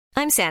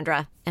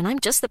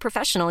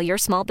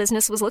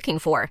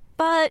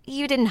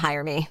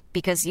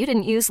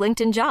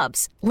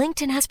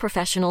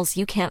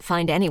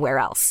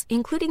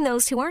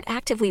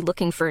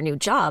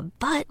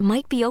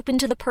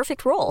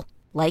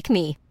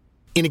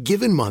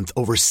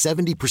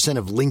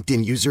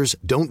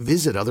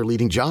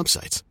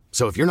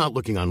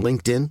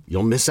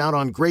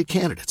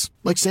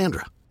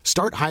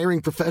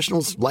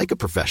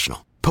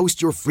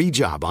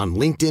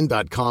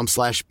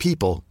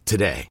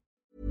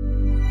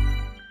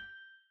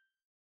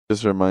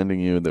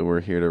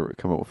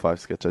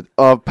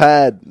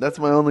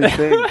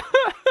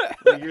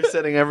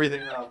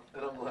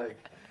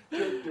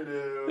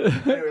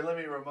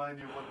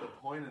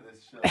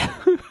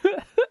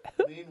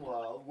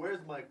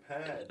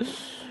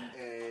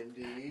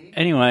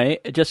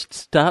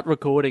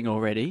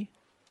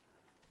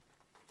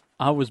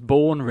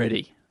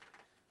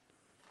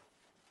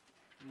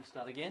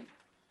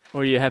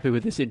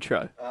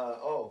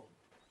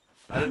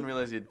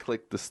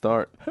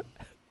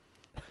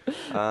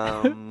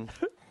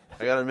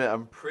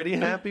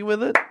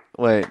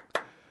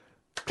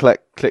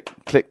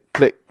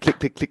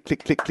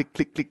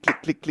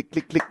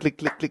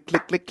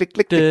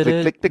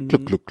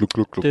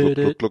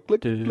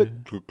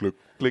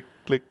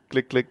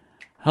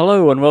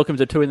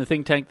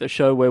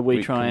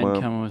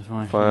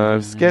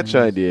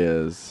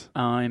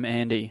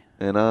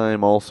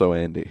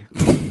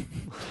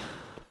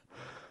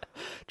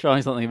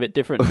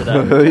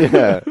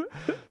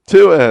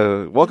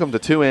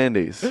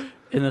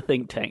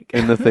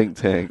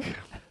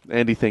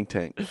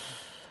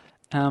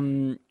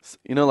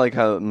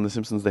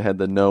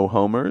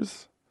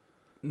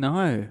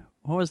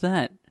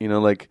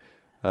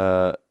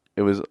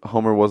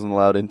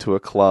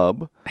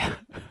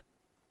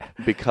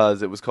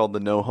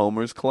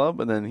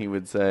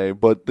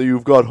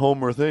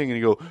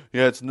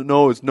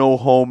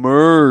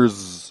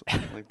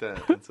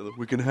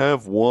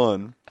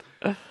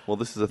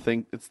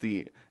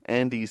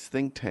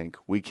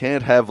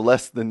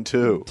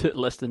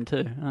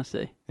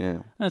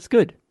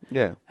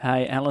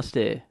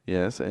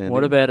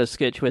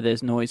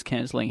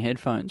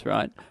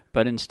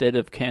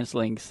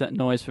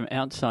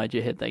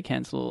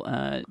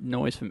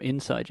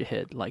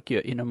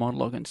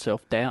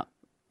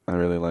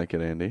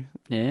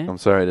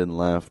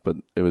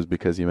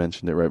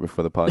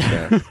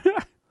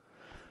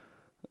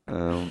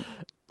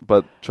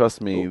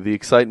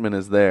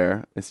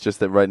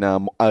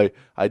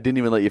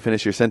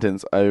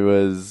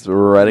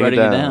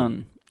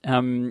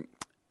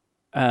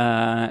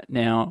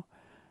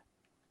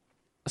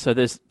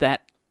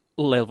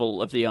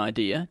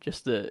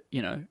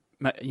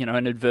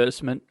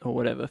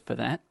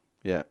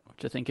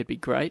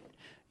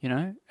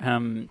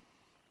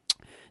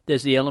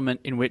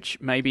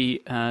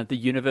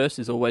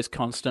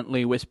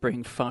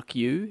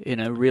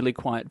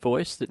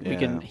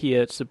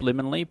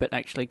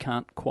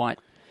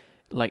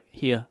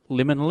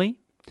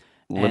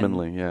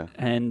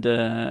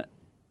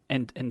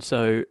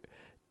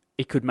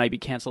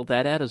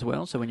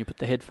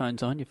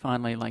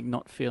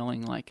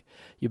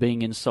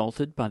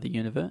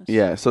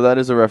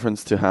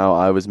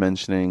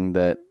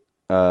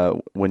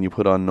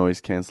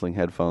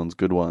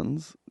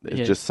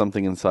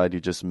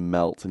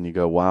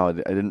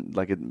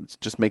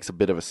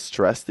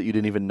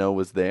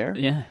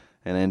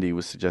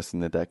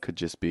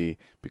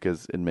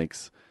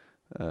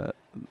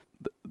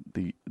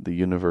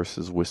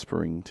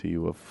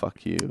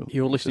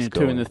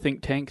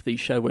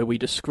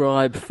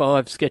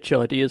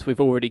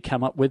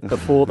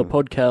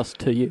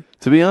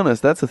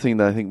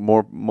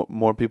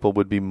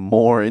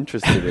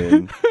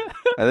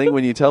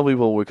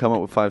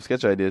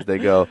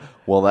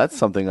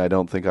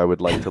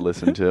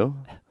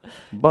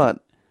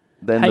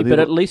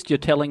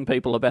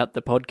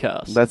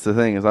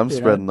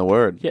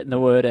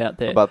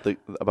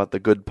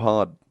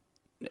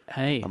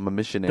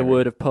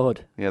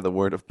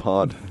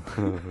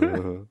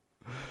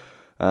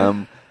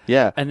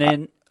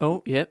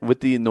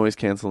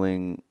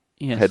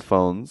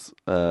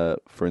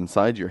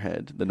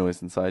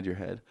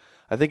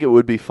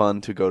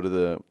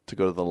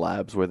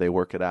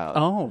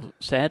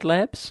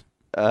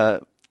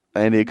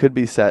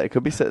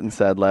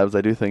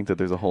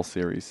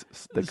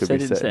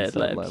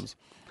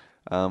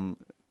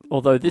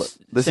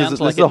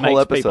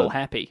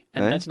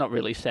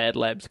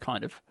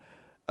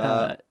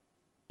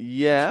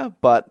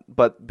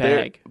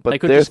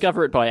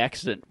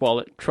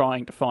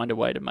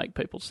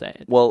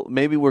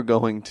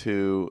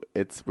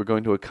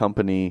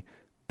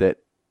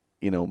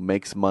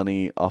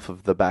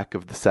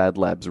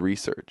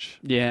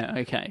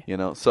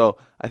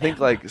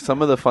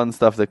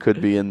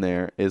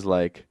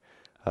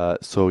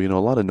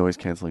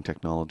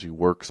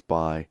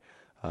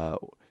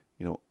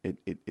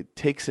it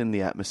takes in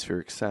the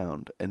atmospheric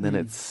sound, and then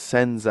it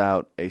sends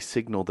out a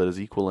signal that is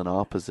equal and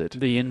opposite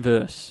The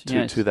inverse.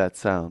 to that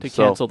sound. To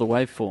cancel the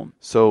waveform.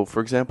 So,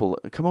 for example,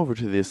 come over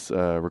to this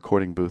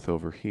recording booth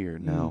over here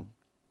now.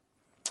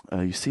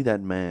 You see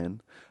that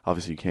man.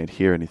 Obviously, you can't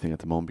hear anything at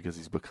the moment because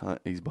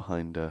he's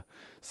behind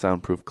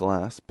soundproof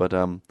glass. But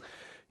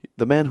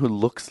the man who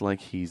looks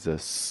like he's a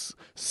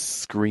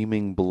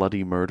screaming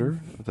bloody murder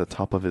at the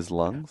top of his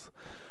lungs,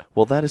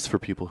 well, that is for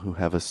people who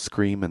have a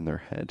scream in their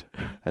head,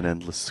 an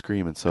endless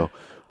scream. And so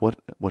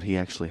what he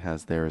actually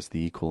has there is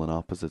the equal and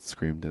opposite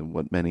scream. And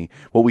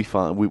what we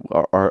found,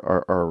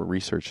 our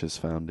research has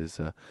found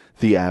is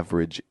the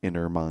average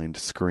inner mind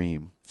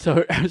scream.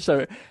 So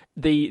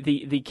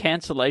the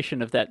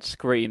cancellation of that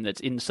scream that's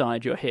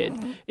inside your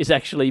head is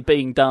actually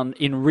being done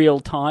in real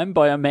time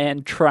by a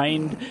man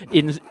trained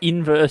in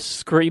inverse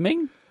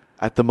screaming?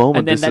 At the moment,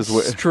 and then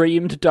that's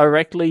streamed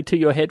directly to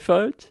your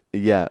headphones?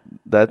 Yeah,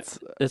 that's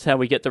how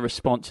we get the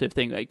responsive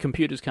thing.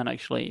 Computers can't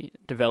actually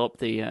develop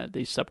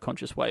these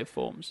subconscious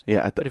waveforms.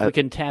 Yeah, but if we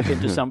can tap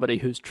into somebody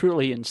who's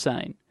truly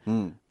insane,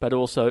 but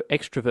also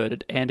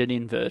extroverted and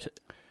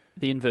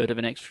the invert of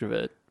an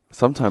extrovert.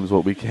 Sometimes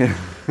what we can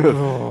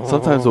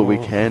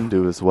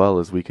do as well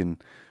is we can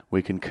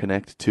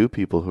connect two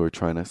people who are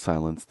trying to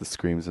silence the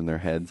screams in their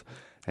heads.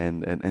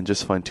 And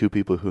just find two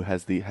people who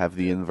have the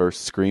inverse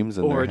screams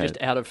in their head. Or are just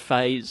out of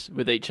phase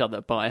with each other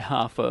by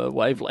half a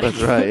wavelength.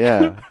 That's right,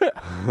 yeah.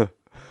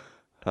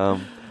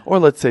 Or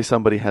let's say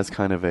somebody has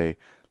kind of a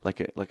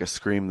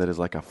scream that is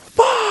like a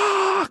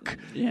fuck,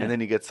 and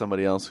then you get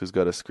somebody else who's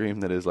got a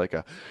scream that is like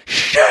a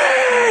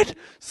shit.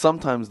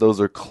 Sometimes those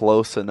are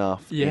close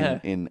enough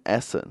in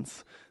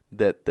essence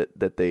that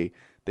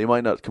they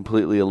might not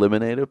completely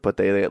eliminate it, but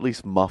they at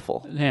least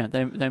muffle. Yeah,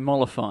 they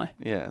mollify.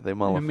 Yeah, they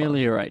mollify.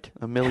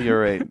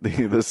 Ameliorate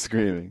the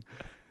screaming.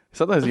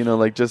 Sometimes,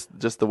 like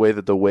just the way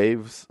that the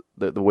waves,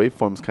 the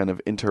waveforms kind of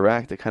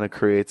interact, it kind of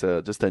creates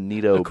just a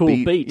neato a cool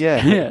beat.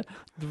 Yeah.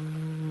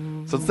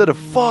 So instead of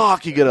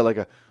fuck, you get like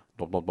a.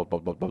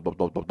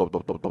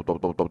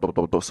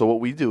 So what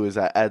we do is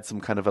add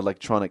some kind of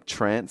electronic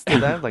trance to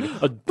that, like.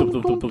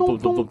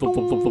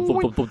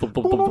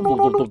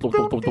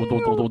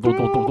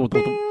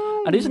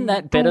 And isn't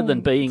that better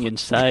than being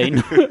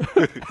insane?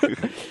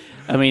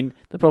 I mean,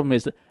 the problem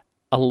is that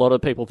a lot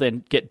of people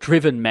then get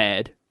driven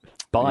mad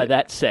by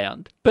that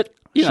sound. But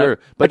sure,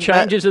 but a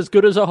change is as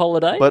good as a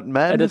holiday. But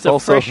madness and it's a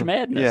also, fresh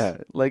madness. Yeah,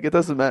 like it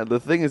doesn't matter. The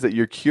thing is that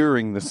you're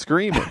curing the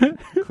screaming,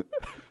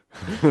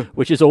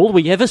 which is all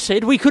we ever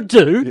said we could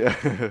do.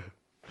 Yeah.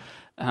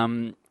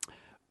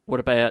 What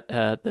about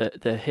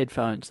the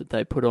headphones that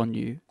they put on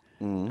you?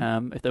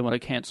 If they want to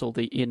cancel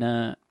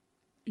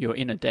your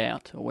inner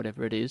doubt or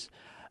whatever it is.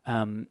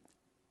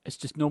 It's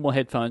just normal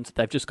headphones.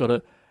 They've just got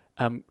to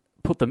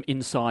put them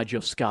inside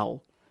your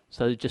skull.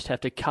 So you just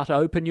have to cut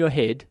open your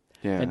head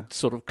and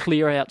sort of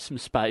clear out some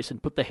space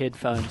and put the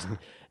headphones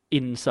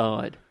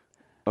inside,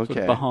 sort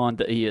of behind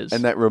the ears.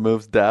 And that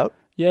removes doubt?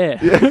 Yeah.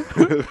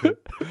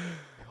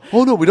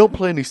 Oh, no, we don't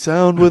play any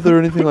sound with it or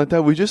anything like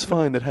that. We just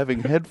find that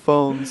having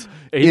headphones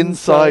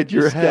inside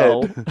your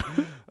head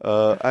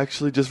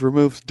actually just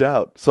removes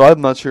doubt. So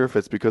I'm not sure if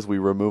it's because we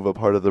remove a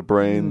part of the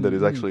brain that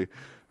is actually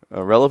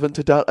relevant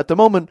to doubt. At the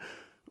moment,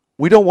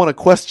 we don't want to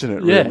question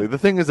it, really. The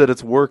thing is that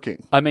it's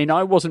working. I mean,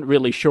 I wasn't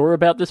really sure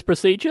about this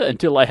procedure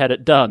until I had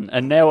it done,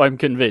 and now I'm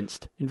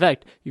convinced. In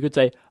fact, you could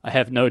say, I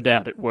have no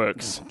doubt it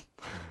works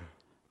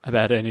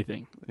about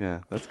anything. Yeah,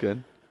 that's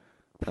good.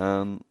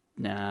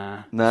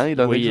 Nah, you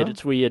don't think so?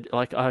 It's weird.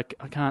 Like, I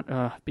can't...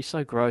 it'd be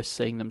so gross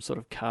seeing them sort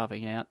of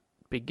carving out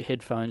big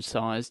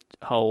headphone-sized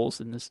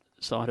holes in the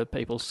side of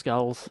people's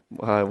skulls.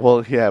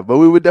 Well, yeah, but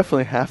we would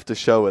definitely have to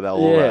show it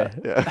all that.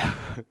 Yeah.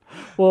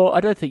 Well, I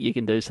don't think you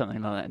can do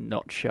something like that and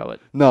not show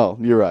it. No,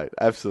 you're right.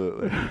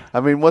 Absolutely. I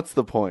mean, what's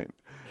the point?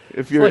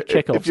 If you're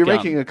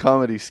making a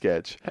comedy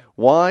sketch,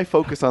 why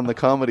focus on the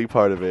comedy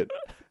part of it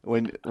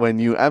when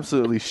you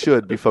absolutely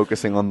should be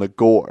focusing on the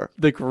gore,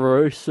 the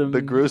gruesome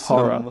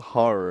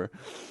horror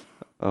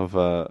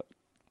of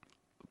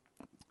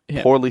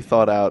poorly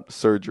thought out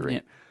surgery.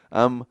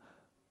 Yeah.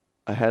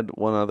 I had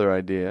one other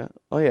idea.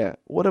 Oh yeah,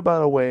 what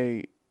about a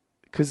way?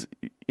 Because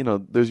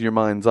there's your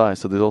mind's eye,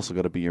 so there's also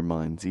got to be your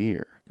mind's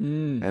ear,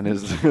 and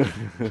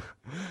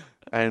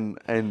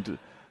and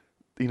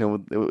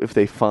if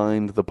they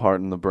find the part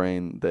in the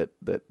brain that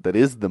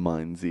is the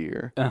mind's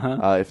ear,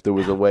 if there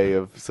was a way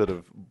of sort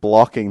of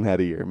blocking that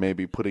ear,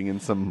 maybe putting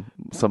in some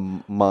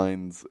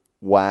mind's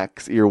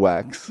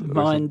earwax,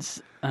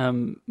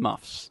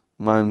 muffs.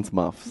 Mind's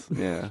muffs,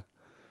 yeah.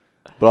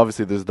 But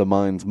obviously there's the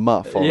mind's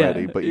muff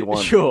already, but you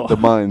want the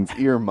mind's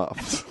ear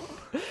muffs.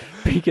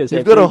 Because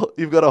you've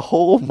got a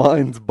whole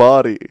mind's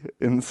body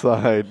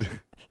inside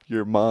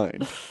your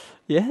mind.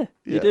 Yeah,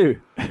 you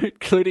do.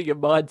 Including your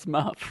mind's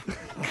muff.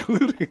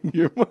 Including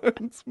your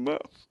mind's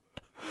muff.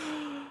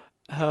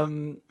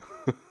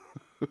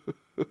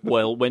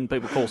 Well, when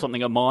people call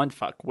something a mind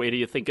fuck, where do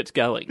you think it's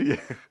going? Yeah.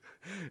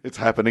 It's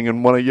happening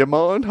in one of your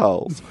mind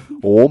holes.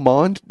 Or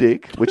mind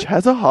dick, which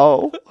has a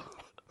hole.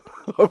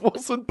 I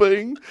wasn't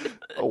being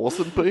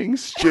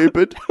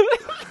stupid.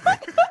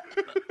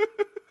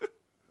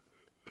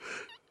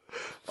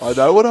 I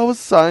know what I was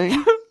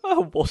saying. I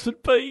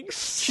wasn't being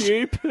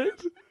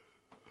stupid.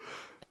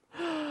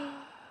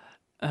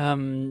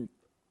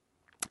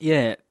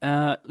 Yeah.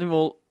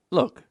 Well,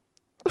 look.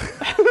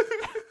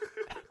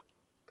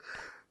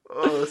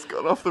 Oh, it's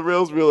got off the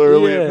rails real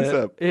early in this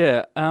app.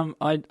 Yeah.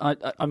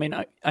 I mean,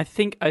 I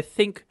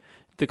think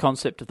the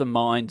concept of the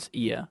mind's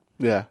ear.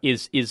 Yeah.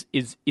 Is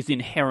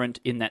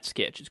inherent in that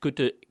sketch. It's good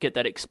to get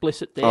that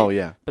explicit there. Oh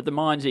yeah. But the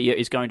mind's ear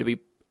is going to be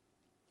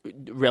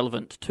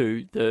relevant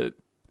to the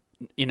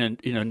in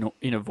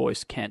a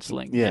voice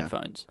cancelling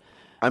headphones.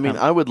 I mean,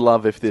 I would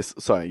love if this.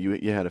 Sorry,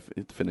 you had to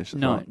finish.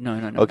 No.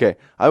 Okay,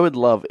 I would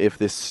love if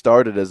this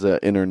started as a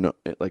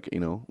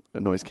a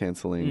noise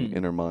canceling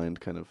inner mind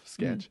kind of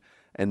sketch,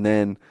 and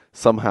then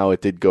somehow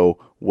it did go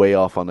way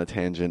off on a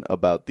tangent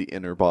about the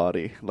inner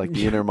body, like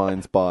the inner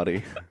mind's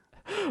body.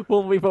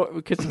 Well,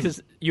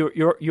 because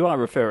you are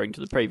referring to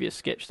the previous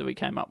sketch that we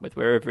came up with,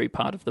 where every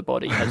part of the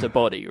body has a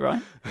body,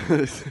 right?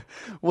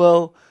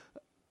 Well,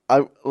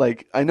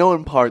 I know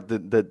in part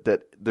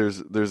that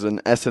there's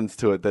an essence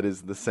to it that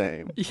is the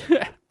same.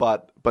 Yeah.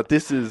 But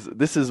this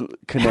is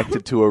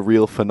connected to a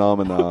real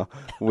phenomena,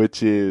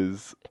 which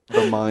is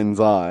the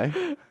mind's eye.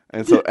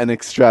 And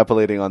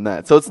extrapolating on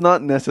that. So it's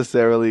not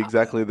necessarily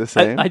exactly the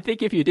same. I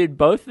think if you did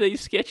both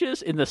these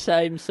sketches in the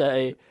same,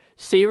 say,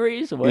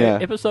 series or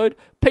episode,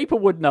 people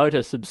would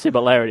notice some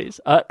similarities.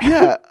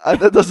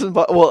 That doesn't.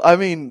 Well, I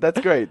mean,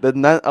 that's great.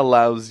 Then that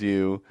allows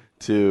you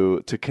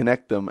to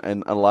connect them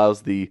and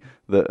allows the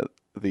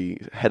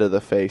head of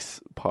the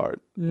face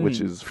part, which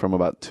is from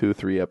about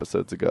 2-3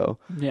 episodes ago.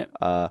 Yeah.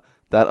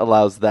 That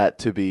allows that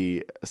to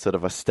be sort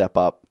of a step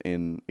up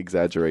in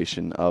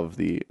exaggeration of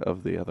the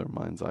other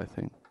mind's eye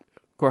thing.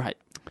 Great.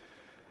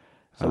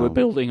 So we're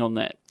building on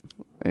that.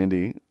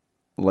 Andy,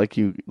 like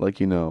you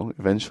know,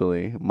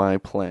 eventually my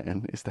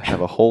plan is to have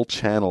a whole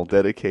channel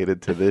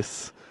dedicated to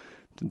this,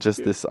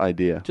 this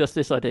idea. Just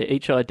this idea.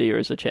 Each idea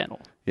is a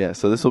channel. Yeah,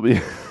 so this will be...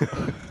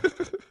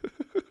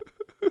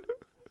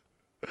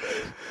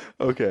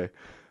 Okay.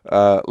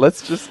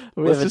 Let's have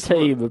a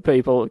team of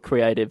people,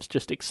 creatives,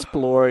 just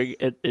exploring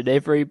it in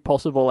every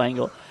possible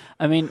angle.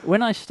 I mean,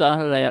 when I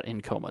started out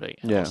in comedy,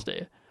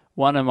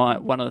 one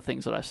of the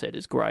things that I said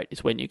is great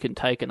is when you can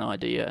take an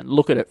idea and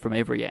look at it from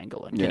every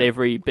angle and get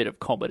every bit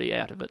of comedy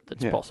out of it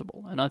that's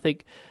possible. And I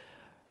think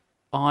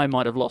I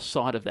might have lost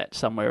sight of that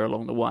somewhere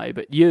along the way,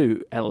 but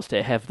you,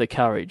 Alistair, have the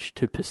courage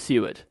to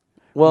pursue it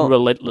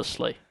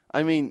relentlessly.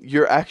 I mean,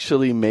 you're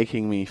actually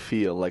making me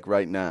feel like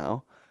right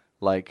now,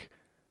 like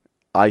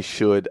I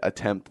should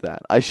attempt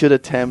that. I should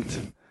attempt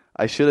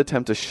a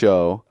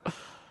show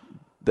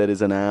that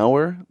is an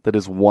hour, that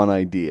is one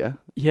idea.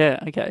 Yeah,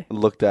 okay.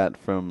 Looked at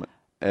from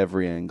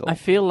every angle. I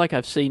feel like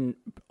I've seen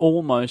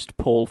almost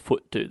Paul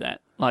Foote do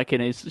that, like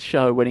in his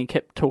show when he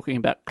kept talking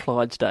about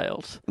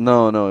Clydesdales.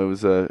 No, it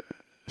was a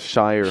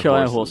Shire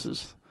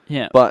horses.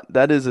 Yeah. But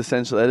that is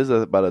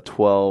about a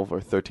 12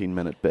 or 13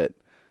 minute bit.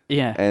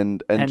 Yeah,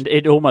 and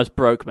it almost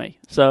broke me.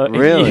 So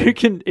really?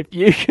 if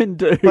you can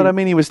do, but I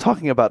mean, he was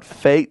talking about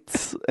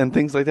fates and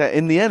things like that.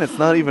 In the end, it's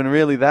not even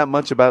really that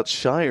much about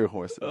Shire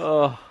horses.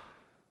 Oh,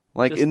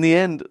 in the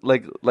end,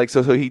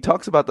 so he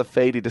talks about the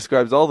fate. He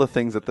describes all the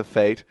things at the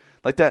fate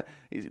like that.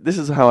 This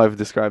is how I've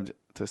described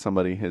to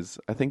somebody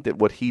I think that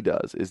what he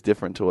does is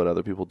different to what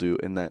other people do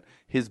in that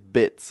his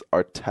bits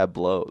are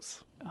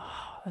tableaus.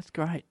 Oh, that's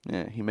great.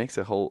 Yeah, he makes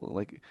a whole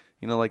like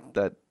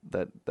that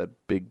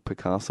big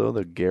Picasso,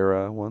 the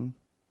Guerra one.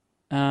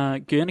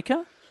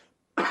 Guernica?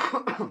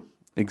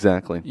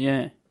 Exactly.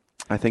 Yeah.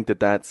 I think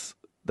that's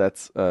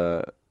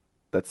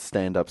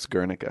stand-up's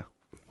Guernica.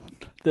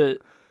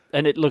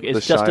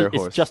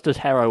 It's just as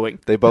harrowing.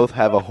 They both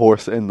have a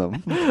horse in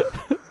them.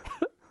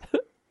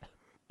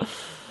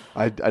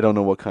 I don't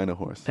know what kind of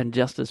horse. And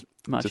just as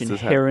much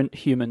inherent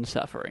human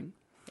suffering.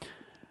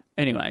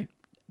 Anyway,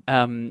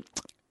 I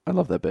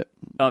love that bit.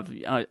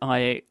 Andy,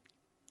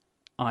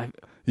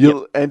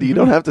 you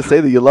don't have to say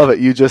that you love it.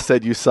 You just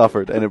said you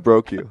suffered and it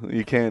broke you.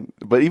 You can't.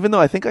 But even though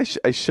I think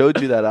I showed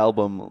you that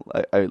album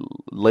I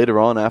later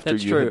on after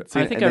that's you true. had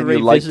seen I think it, and I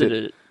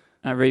revisited it.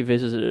 I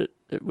revisited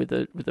it with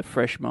a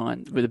fresh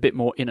mind, with a bit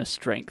more inner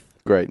strength.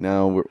 Great.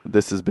 Now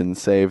this has been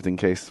saved in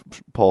case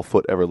Paul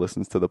Foote ever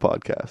listens to the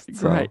podcast.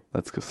 Great. So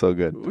that's so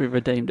good. We've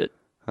redeemed it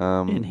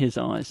in his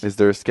eyes. Is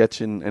there a sketch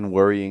and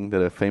worrying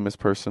that a famous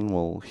person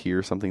will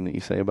hear something that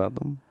you say about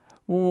them?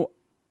 Well,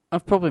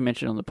 I've probably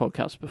mentioned on the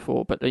podcast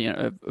before, but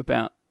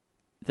about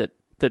that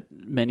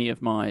many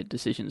of my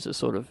decisions are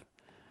sort of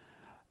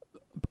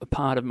a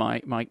part of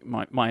my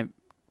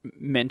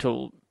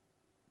mental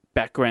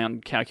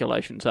background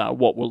calculations are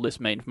what will this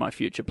mean for my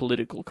future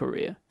political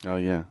career. Oh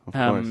yeah, of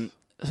course.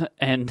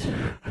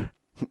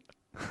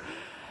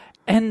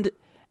 And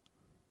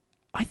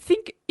I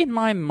think in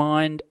my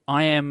mind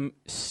I am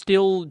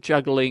still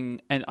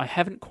juggling, and I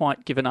haven't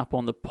quite given up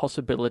on the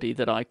possibility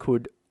that I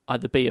could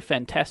either be a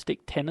fantastic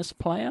tennis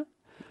player,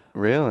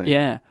 really,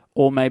 yeah,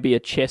 or maybe a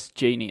chess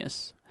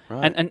genius.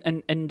 Right.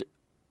 And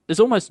there's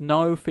almost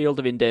no field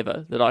of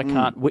endeavour that I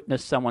can't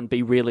witness someone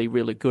be really,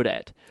 really good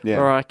at,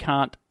 or I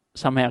can't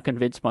somehow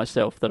convince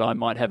myself that I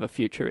might have a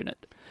future in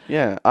it.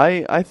 Yeah,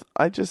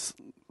 I just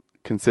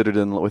considered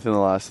within the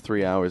last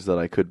 3 hours that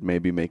I could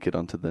maybe make it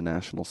onto the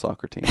national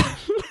soccer team.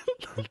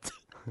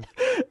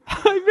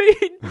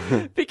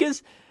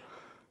 Because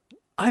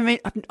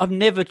I've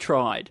never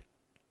tried.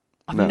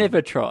 I've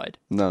never tried.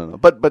 No.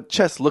 But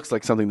chess looks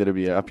like something that'd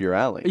be up your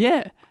alley.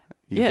 Yeah.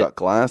 You've got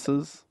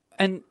glasses.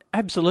 And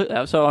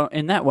absolutely. So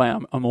in that way,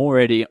 I'm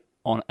already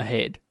on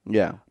ahead.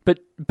 Yeah. But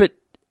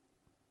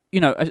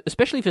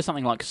especially for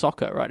something like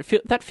soccer, right?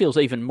 That feels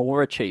even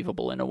more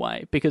achievable in a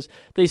way, because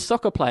these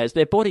soccer players,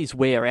 their bodies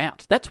wear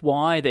out. That's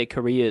why their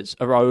careers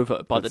are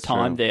over by the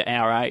time they're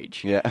our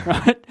age. Yeah.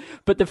 Right?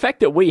 But the fact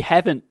that we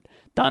haven't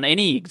done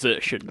any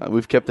exertion,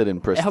 we've kept it in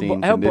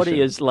pristine our condition.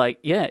 body is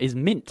is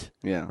mint.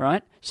 Yeah.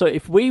 Right? So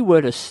if we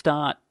were to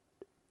start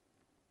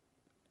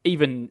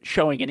even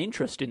showing an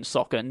interest in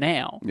soccer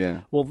now,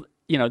 well,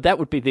 that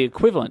would be the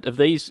equivalent of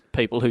these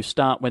people who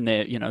start when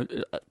they're,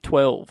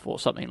 12 or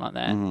something like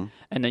that, and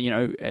then,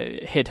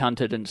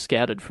 headhunted and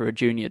scouted for a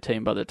junior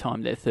team by the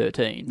time they're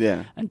 13,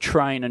 and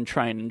train,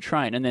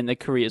 and then their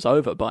career's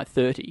over by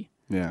 30,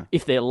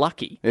 if they're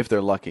lucky.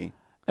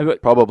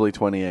 But probably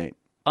 28.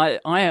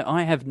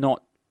 I have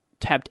not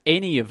tapped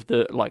any of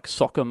the,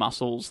 soccer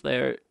muscles.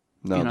 They're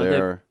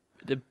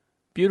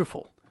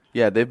beautiful.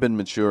 Yeah, they've been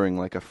maturing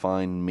like a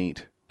fine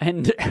meat.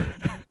 And...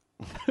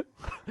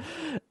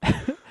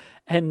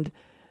 And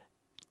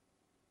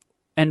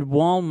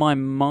while my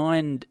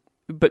mind,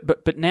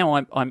 but now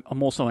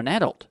I'm also an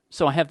adult,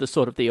 so I have the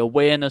sort of the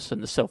awareness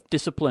and the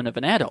self-discipline of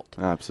an adult.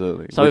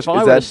 Absolutely. So if I is were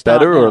to that start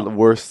better or now,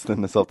 worse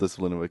than the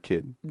self-discipline of a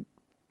kid?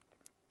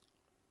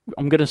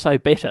 I'm going to say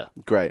better.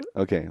 Great.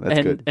 Okay,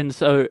 that's good. And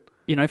so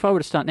if I were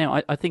to start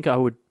now, I think I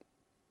would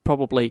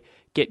probably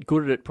get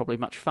good at it probably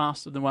much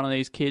faster than one of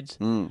these kids,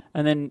 and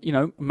then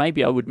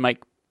maybe I would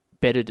make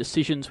better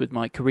decisions with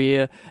my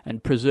career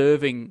and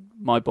preserving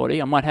my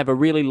body. I might have a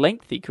really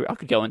lengthy career. I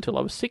could go until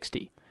I was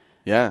 60.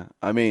 Yeah,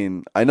 I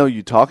mean, I know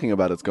you talking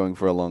about it's going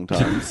for a long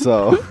time,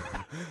 so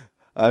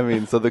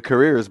so the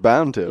career is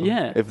bound to.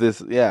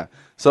 Yeah.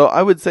 So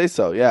I would say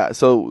so. Yeah.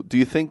 So do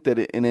you think that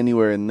in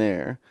anywhere in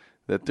there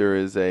that there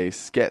is a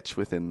sketch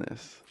within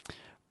this?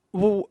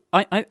 Well,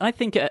 I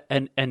think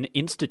an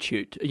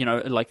institute,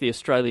 like the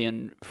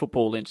Australian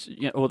Football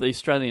Institute, or the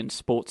Australian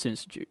Sports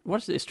Institute.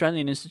 What is the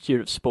Australian Institute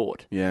of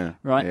Sport? Yeah.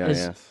 Right?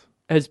 Yeah,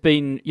 has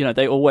been,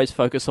 they always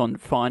focus on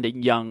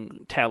finding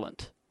young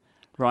talent,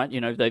 right?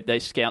 They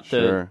scout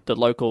the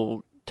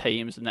local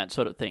teams and that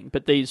sort of thing.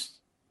 But these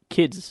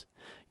kids,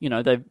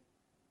 they've,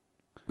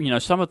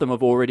 some of them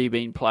have already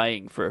been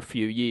playing for a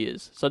few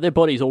years. So their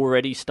body's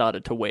already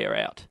started to wear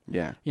out.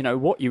 Yeah.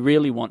 What you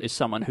really want is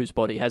someone whose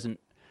body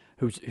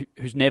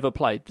who's never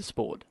played the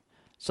sport,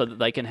 so that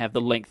they can have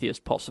the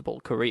lengthiest possible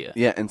career.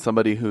 Yeah, and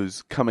somebody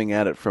who's coming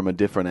at it from a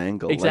different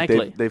angle. Exactly.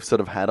 Like they've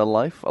sort of had a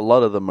life. A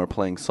lot of them are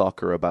playing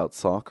soccer about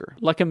soccer.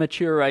 Like a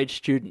mature age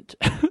student.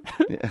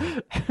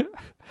 Who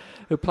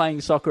are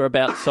playing soccer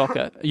about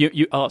soccer.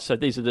 So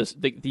these are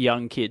the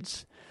young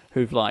kids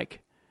who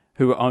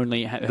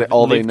only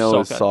all they lived know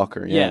soccer. is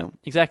soccer. Yeah,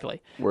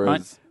 exactly.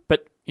 Whereas, right?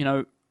 But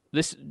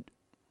this.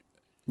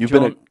 You've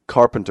been a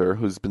carpenter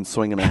who's been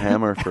swinging a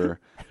hammer for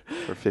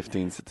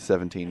 15 to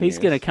 17 years. He's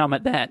going to come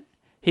at that.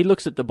 He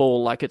looks at the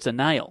ball like it's a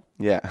nail.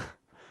 Yeah.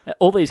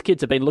 All these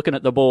kids have been looking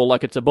at the ball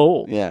like it's a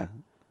ball. Yeah.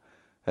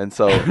 And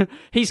so...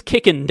 He's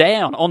kicking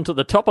down onto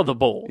the top of the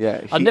ball.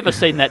 Yeah. I've never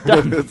seen that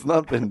done. It's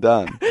not been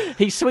done.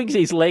 He swings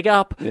his leg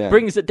up,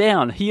 brings it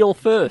down, heel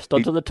first,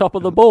 onto the top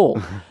of the ball.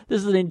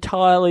 This is an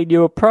entirely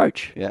new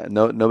approach. Yeah.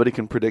 Nobody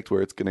can predict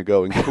where it's going to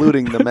go,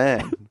 including the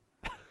man.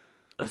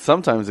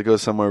 Sometimes it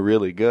goes somewhere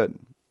really good.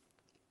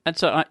 And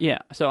so,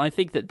 I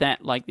think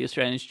that like the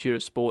Australian Institute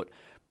of Sport,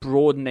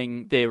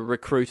 broadening their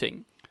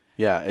recruiting.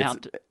 Yeah,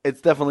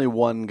 it's definitely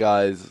one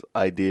guy's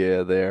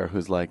idea there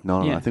who's like,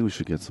 no, I think we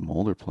should get some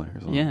older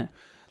players on. Yeah.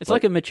 It's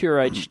like a mature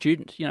age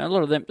student. A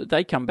lot of them,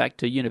 they come back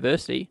to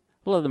university.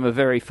 A lot of them are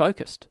very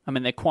focused. I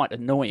mean, they're quite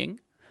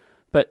annoying,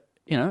 but,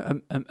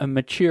 a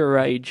mature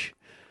age...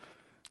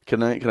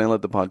 Can I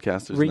let the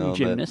podcasters know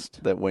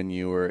gymnast. that when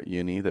you were at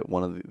uni, that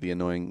one of the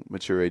annoying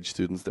mature age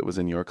students that was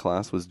in your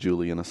class was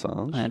Julian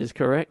Assange? That is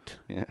correct.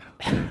 Yeah.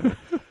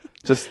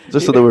 just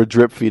so that we're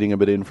drip feeding a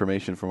bit of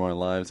information from our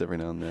lives every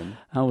now and then.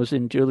 I was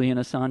in Julian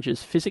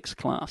Assange's physics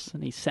class,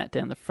 and he sat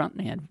down the front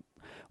and he had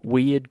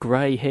weird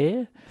grey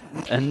hair,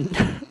 and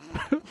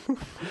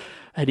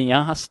and he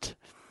asked,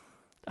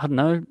 I don't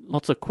know,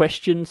 lots of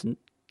questions and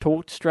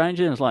talked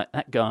strangely, and I was like,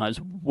 that guy's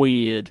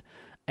weird.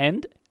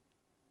 And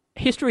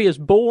history has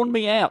borne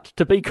me out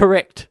to be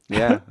correct.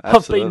 Yeah,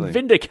 absolutely. I've been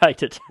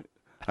vindicated.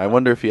 I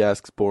wonder if he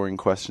asks boring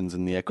questions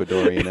in the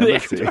Ecuadorian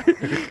embassy.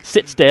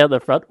 Sits down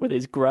the front with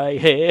his grey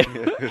hair.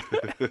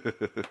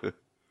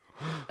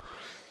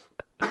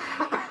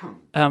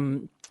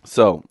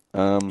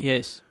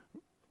 Yes.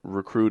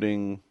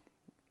 Recruiting.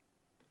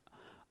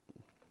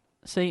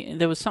 See,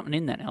 there was something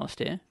in that,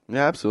 Alistair.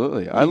 Yeah,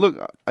 absolutely.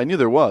 I knew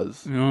there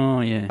was.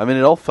 Oh, yeah. I mean,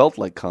 it all felt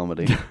like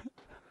comedy.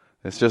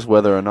 It's just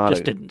whether or not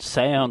Just didn't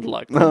sound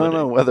like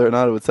no, whether or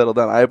not it would settle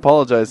down. I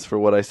apologize for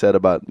what I said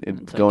about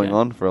it It's going okay.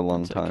 on for a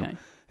long It's time. okay.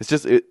 It's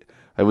just it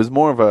was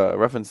more of a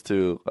reference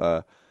to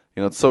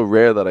it's so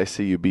rare that I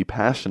see you be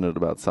passionate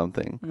about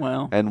something.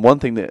 Well, And one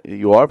thing that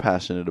you are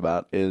passionate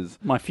about is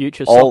my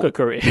future soccer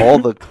career. all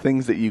the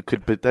things that you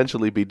could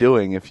potentially be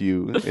doing if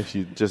you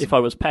just if I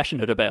was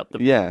passionate about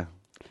them. yeah.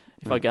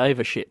 If I gave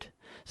a shit.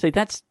 See,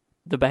 that's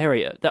the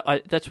barrier.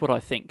 That's what I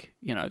think.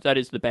 That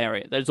is the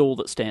barrier. That is all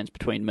that stands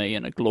between me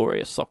and a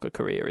glorious soccer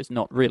career, is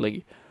not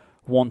really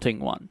wanting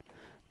one.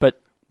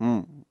 But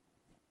and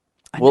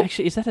Well-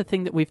 actually, is that a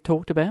thing that we've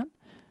talked about?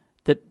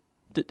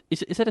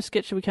 Is that a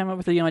sketch that we came up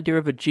with, the idea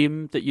of a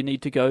gym that you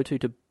need to go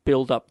to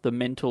build up the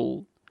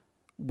mental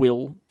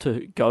will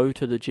to go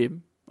to the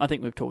gym? I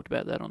think we've talked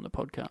about that on the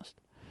podcast.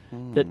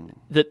 That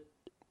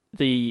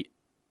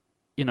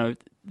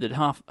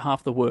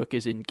half the work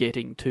is in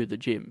getting to the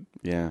gym.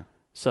 Yeah.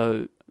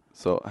 So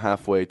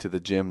halfway to the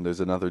gym, there's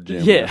another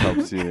gym Yeah. that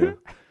helps you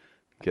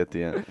get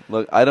the end.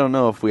 Look, I don't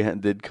know if we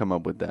did come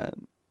up with that.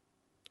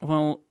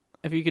 Well,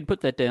 if you could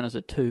put that down as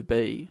a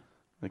 2B,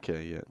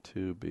 Okay, yeah,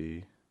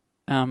 2B.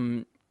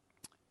 and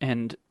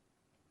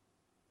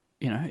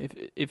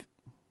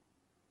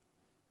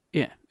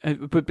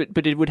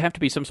but it would have to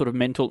be some sort of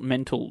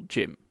mental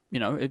gym,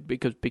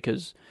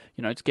 because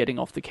it's getting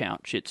off the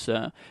couch, it's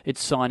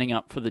signing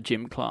up for the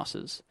gym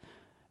classes,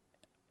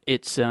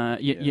 it's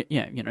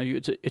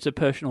it's a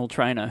personal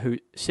trainer who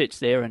sits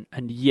there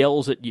and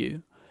yells at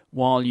you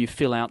while you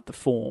fill out the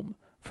form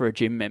for a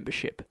gym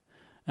membership,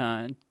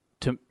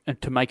 to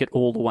make it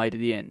all the way to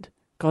the end.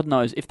 God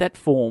knows, if that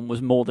form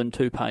was more than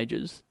 2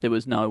 pages, there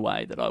was no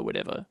way that I would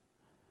ever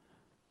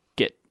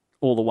get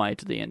all the way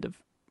to the end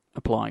of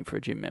applying for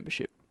a gym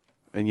membership.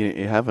 And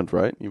you haven't,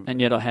 right?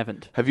 And yet I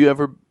haven't. Have you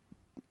ever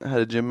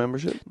had a gym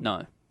membership?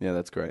 No. Yeah,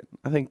 that's great.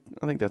 I think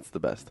that's the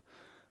best.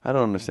 I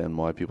don't understand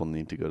why people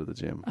need to go to the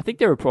gym. I think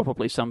there are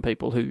probably some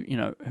people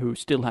who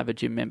still have a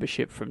gym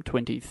membership from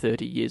 20,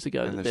 30 years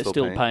ago And that they're they're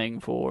still still paying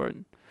for.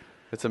 And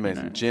It's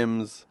amazing.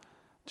 Gyms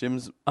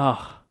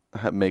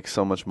make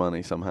so much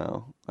money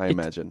somehow. I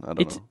imagine. I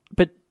don't know.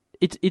 But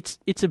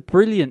it's a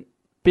brilliant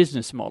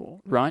business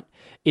model, right?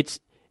 It's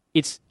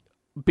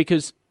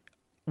because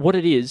what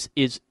it is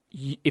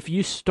if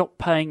you stop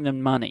paying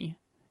them money,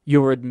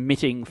 you're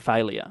admitting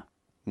failure,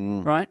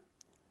 right?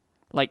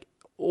 Like,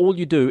 all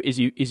you do is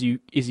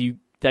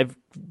they've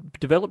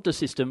developed a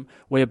system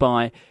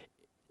whereby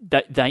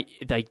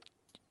they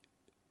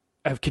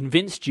have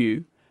convinced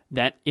you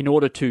that in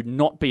order to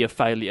not be a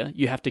failure,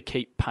 you have to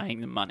keep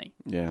paying them money.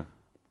 Yeah.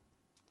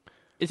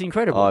 It's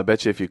incredible. Oh, I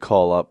bet you if you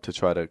call up to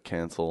try to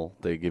cancel,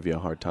 they give you a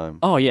hard time.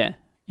 Oh, yeah.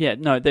 Yeah,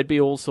 no, there'd be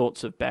all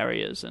sorts of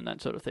barriers and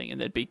that sort of thing. And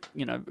there'd be,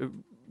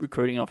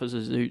 recruiting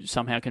officers who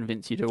somehow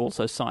convince you to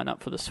also sign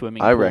up for the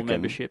swimming pool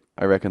membership.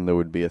 I reckon there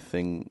would be a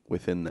thing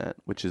within that,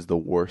 which is the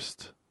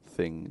worst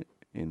thing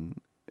in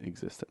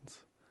existence.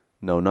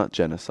 No, not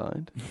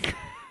genocide.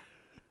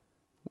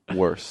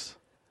 Worse.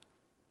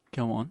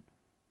 Go on.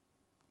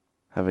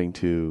 Having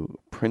to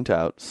print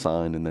out,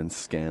 sign, and then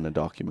scan a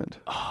document.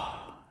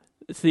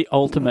 It's the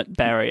ultimate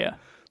barrier.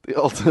 The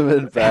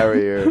ultimate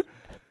barrier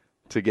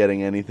to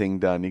getting anything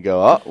done. You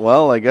go, oh,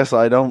 well, I guess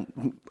I don't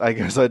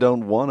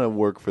want to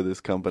work for this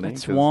company.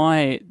 That's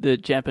why the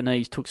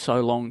Japanese took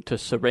so long to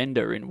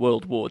surrender in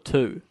World War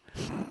II.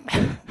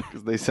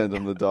 Because they sent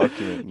them the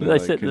document. They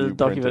sent the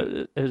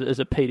document as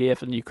a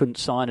PDF, and you couldn't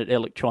sign it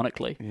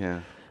electronically. Yeah.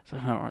 So,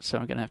 all right, so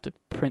I'm going to have to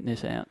print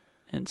this out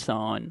and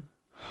sign,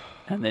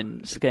 and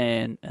then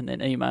scan, and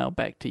then email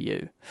back to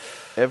you.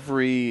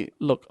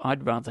 Look,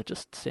 I'd rather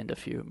just send a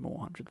few more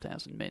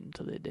 100,000 men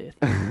to their death.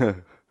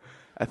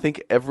 I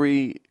think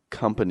every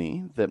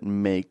company that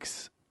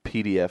makes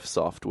PDF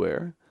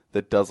software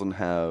that doesn't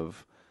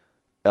have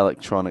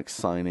electronic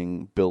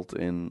signing built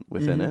in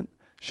within it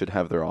should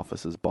have their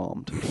offices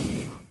bombed.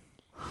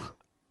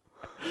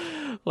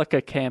 Like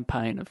a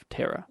campaign of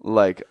terror.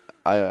 Like,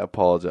 I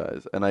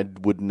apologize, and I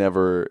would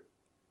never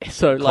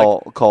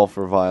call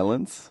for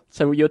violence.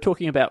 So you're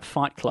talking about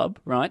Fight Club,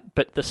 right?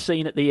 But the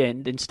scene at the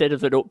end, instead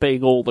of it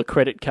being all the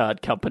credit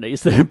card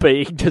companies that are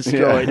being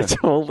destroyed, it's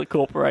all the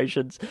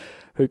corporations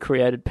who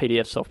created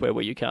PDF software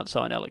where you can't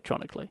sign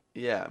electronically.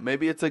 Yeah,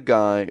 maybe it's a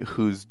guy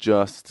who's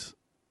just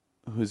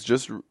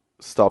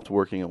stopped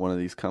working at one of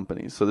these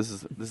companies. So this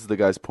is the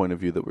guy's point of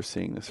view that we're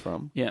seeing this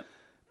from. Yeah.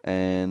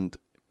 And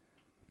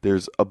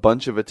there's a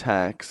bunch of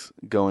attacks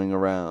going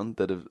around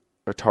that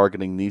are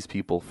targeting these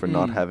people for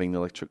not having the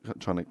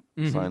electronic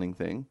signing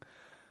thing.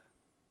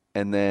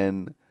 And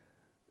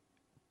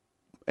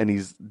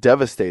he's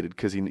devastated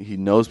because he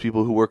knows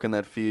people who work in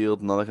that field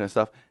and all that kind of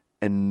stuff,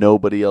 and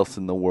nobody else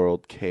in the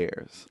world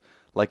cares.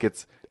 Like,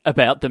 it's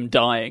about them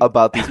dying.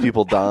 About these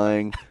people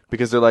dying,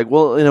 because they're like,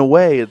 well, in a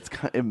way,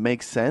 it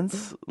makes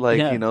sense. Like,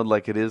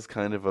 like it is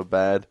kind of a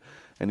bad.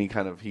 And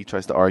he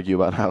tries to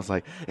argue about how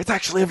it's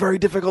actually a very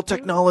difficult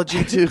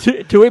technology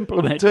to to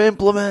implement. To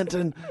implement,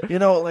 and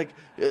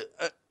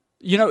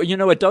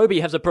Adobe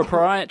has a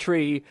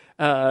proprietary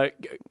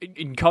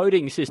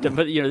encoding system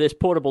for this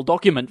portable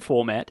document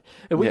format,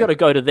 and we got to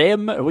go to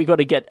them, and we got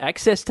to get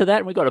access to that,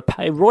 and we got to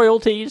pay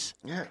royalties.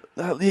 Yeah,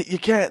 you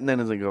can't. And then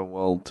as I go,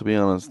 well, to be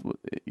honest,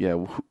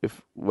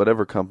 if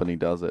whatever company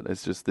does it,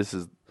 it's just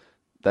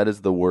that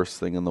is the worst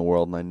thing in the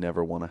world, and I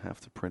never want to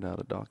have to print out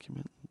a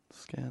document, and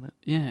scan it.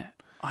 Yeah,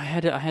 I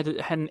had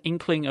an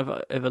inkling of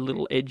a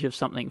little edge of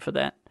something for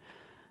that,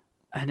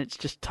 and it's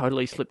just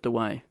totally slipped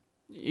away.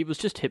 It was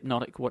just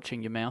hypnotic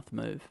watching your mouth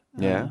move.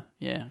 Yeah?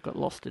 Got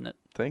lost in it.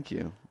 Thank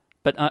you.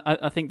 But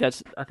I think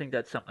that's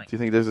something. Do you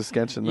think there's a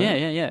sketch in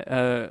there?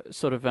 Yeah.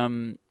 Sort of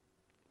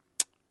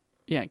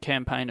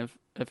campaign of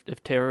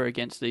terror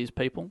against these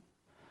people.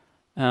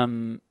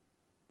 What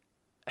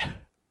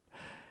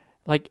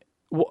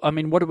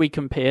do we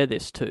compare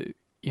this to?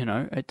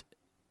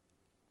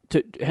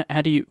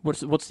 How do you?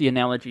 What's the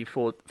analogy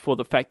for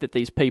the fact that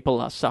these people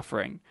are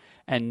suffering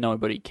and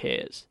nobody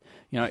cares?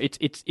 I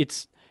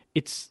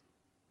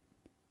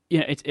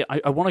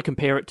want to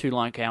compare it to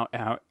like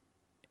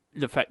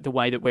the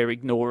way that we're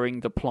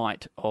ignoring the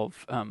plight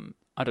of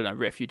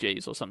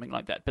refugees or something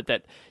like that. But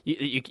that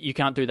you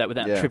can't do that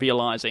without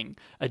trivializing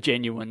a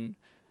genuine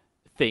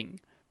thing.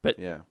 But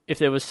if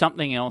there was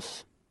something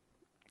else,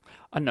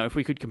 I don't know, if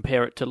we could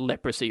compare it to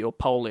leprosy or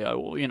polio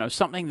or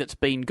something that's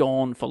been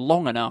gone for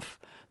long enough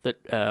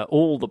that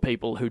all the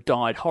people who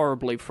died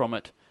horribly from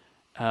it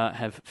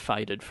have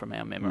faded from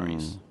our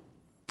memories.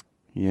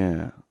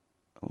 Yeah,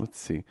 let's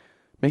see.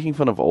 Making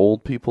fun of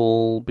old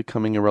people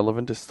becoming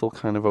irrelevant is still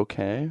kind of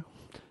okay.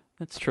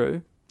 That's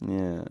true.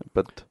 Yeah,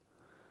 but...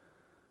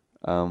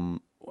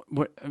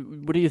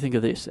 What do you think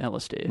of this,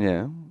 Alistair?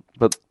 Yeah,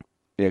 but...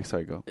 Yeah,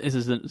 sorry, go. This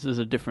is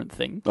a different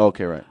thing.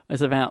 Okay, right.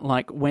 It's about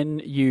like when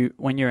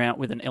you're out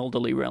with an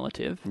elderly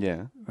relative.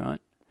 Yeah.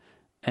 Right.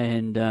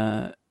 And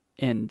you're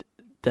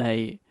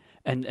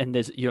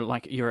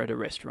at a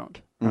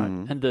restaurant, right?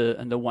 Mm-hmm.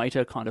 And the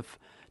waiter kind of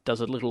does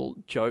a little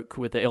joke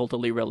with the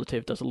elderly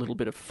relative, does a little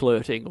bit of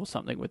flirting or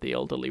something with the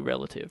elderly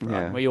relative, right?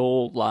 Yeah. And we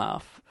all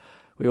laugh.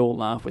 We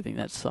think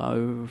that's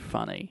so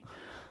funny.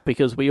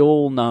 Because we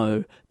all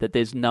know that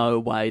there's no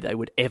way they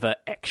would ever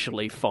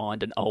actually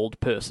find an old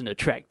person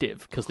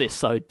attractive because they're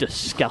so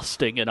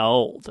disgusting and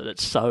old, and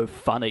it's so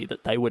funny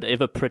that they would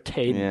ever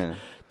pretend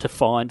to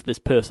find this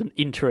person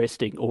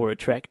interesting or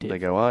attractive. They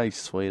go, "Hey,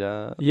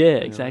 sweetheart." Yeah,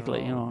 exactly.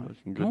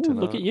 Good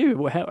tonight. Look at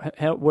you.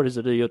 How? What is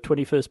it? Your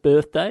 21st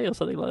birthday or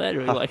something like that?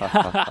 Or you're like,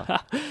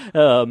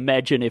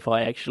 imagine if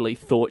I actually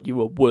thought you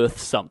were worth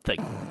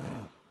something,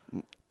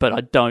 but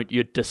I don't.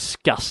 You're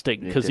disgusting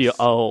because you're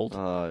old.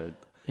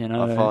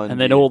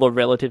 And then all the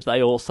relatives,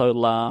 they also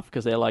laugh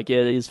because they're like, yeah,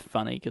 it is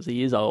funny because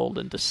he is old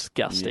and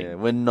disgusting. Yeah,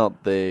 we're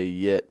not there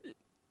yet.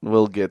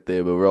 We'll get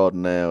there, but right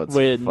now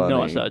we're funny.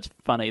 Not, so it's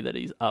funny that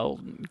he's old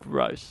and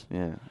gross.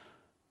 Yeah.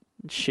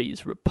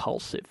 She's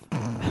repulsive.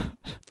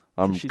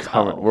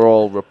 We're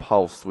all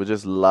repulsed. We're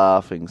just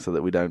laughing so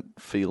that we don't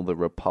feel the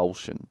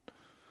repulsion.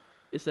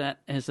 Is that,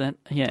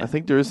 yeah. I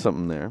think there is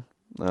something there.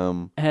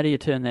 How do you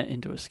turn that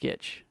into a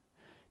sketch?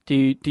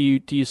 Do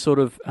you sort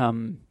of...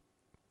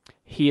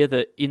 hear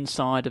the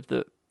inside of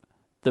the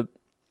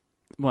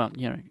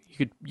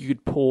you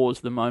could pause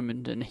the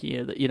moment and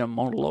hear the inner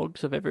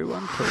monologues of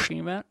everyone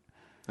talking about.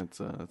 That's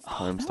time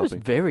stopping. That was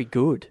very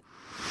good.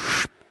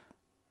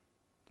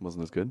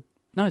 Wasn't as good?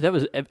 No, that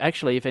was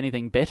actually, if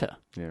anything, better.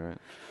 Yeah, right.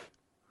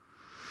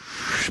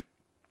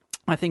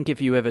 I think if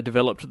you ever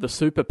developed the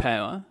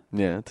superpower,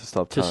 to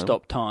stop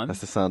time.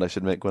 That's the sound I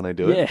should make when I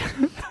do it. Yeah.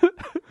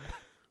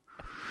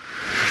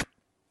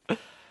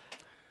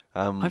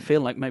 I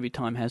feel like maybe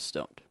time has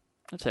stopped.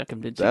 That's how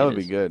convincing that it would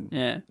is. be good.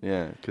 Yeah.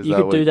 Yeah. You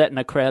could do that in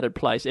a crowded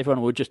place.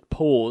 Everyone would just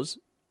pause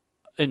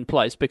in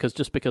place because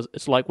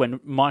it's like when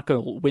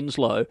Michael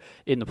Winslow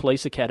in the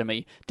police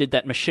academy did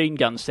that machine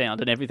gun sound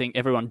and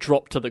everyone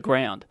dropped to the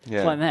ground. Yeah.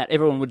 It's like that.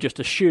 Everyone would just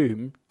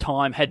assume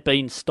time had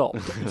been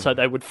stopped. So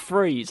they would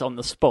freeze on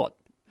the spot.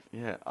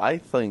 Yeah. I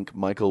think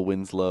Michael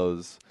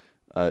Winslow's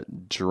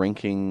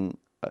drinking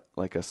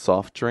like a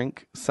soft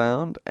drink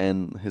sound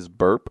and his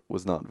burp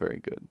was not very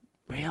good.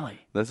 Really?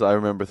 I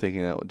remember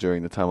thinking that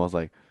during the time. I was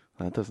like,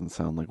 that doesn't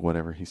sound like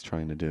whatever he's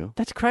trying to do.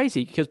 That's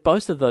crazy because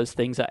both of those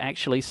things are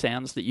actually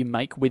sounds that you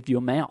make with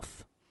your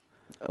mouth.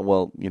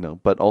 Well,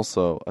 but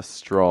also a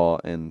straw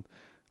and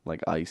like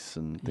ice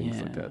and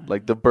things like that.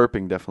 Like the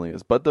burping definitely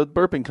is. But the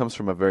burping comes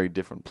from a very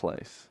different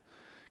place.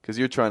 Because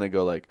you're trying to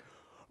go like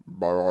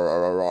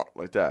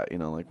that,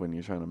 like when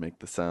you're trying to make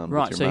the sound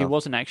right, with your so mouth. he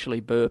wasn't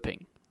actually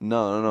burping.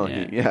 No.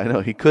 Yeah. I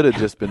know. He could have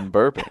just been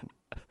burping.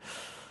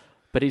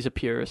 But he's a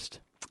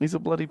purist. He's a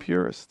bloody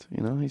purist,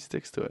 he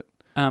sticks to it.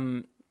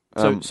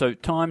 So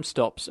time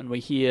stops and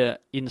we hear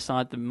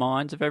inside the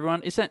minds of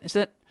everyone. Is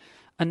that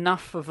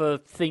enough of a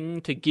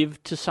thing to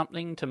give to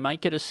something to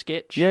make it a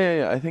sketch?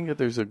 Yeah. I think that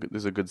there's a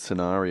good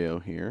scenario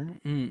here.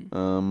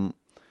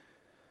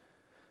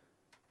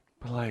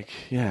 But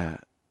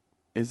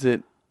is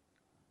it?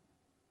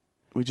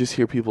 We just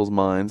hear people's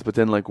minds, but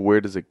then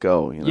where does it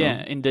go?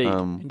 Yeah,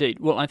 indeed.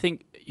 Well, I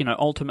think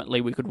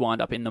ultimately we could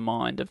wind up in the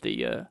mind of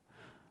the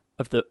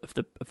of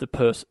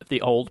the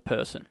old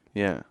person.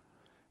 Yeah.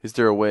 Is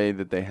there a way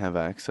that they have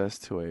access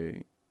to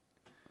a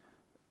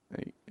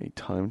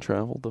time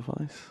travel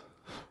device?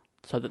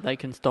 So that they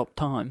can stop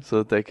time. So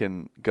that they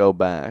can go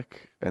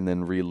back and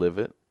then relive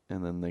it,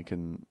 and then they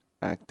can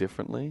act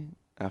differently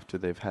after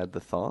they've had the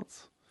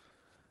thoughts?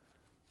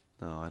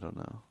 No, I don't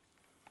know.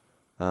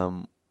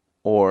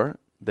 Or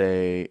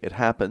it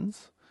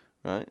happens,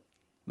 right?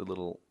 The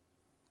little,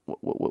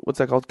 what's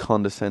that called?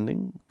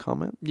 Condescending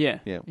comment? Yeah.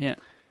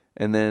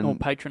 And then... Or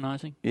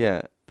patronizing.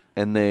 Yeah.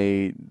 And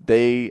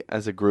they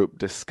as a group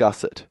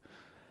discuss it.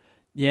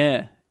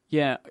 Yeah.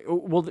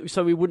 Well,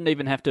 so we wouldn't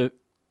even have to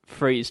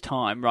freeze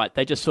time, right?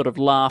 They're just sort of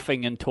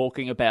laughing and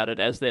talking about it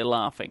as they're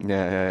laughing.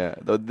 Yeah.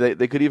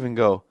 They could even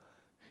go,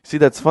 see,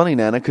 that's funny,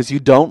 Nana, because you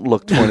don't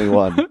look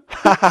 21.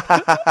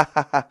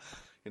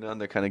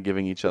 And they're kind of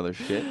giving each other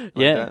shit.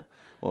 Like that.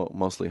 Well,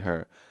 mostly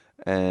her.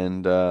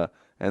 And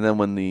then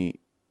when the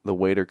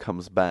waiter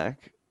comes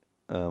back,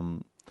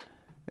 and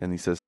he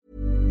says,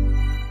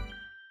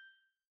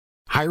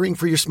 Hiring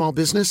for your small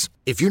business?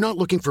 If you're not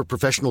looking for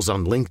professionals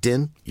on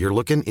LinkedIn, you're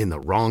looking in the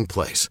wrong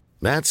place.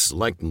 That's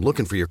like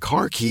looking for your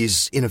car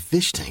keys in a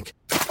fish tank.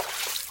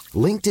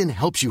 LinkedIn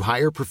helps you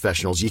hire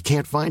professionals you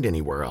can't find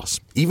anywhere else,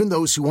 even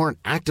those who aren't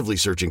actively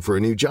searching for a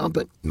new job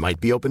but might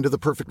be open to the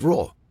perfect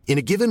role. In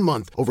a given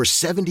month, over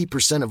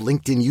 70% of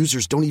LinkedIn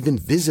users don't even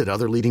visit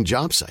other leading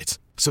job sites.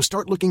 So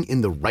start looking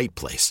in the right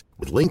place.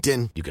 With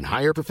LinkedIn, you can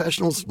hire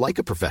professionals like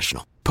a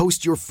professional.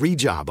 Post your free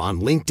job on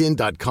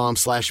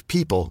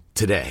linkedin.com/people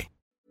today.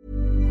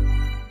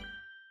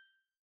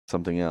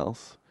 Something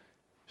else.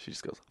 She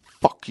just goes,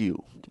 fuck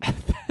you.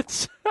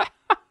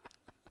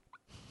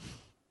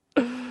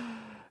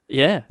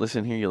 Yeah.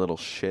 Listen here, you little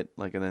shit.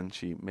 And then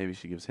maybe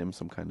she gives him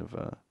some kind of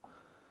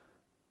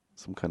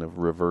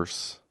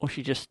reverse. Or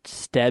she just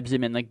stabs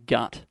him in the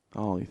gut.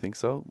 Oh, you think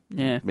so?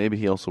 Yeah. Maybe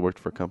he also worked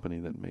for a company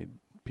that made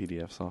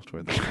PDF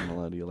software that didn't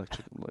allow you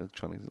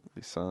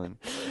electronically sign.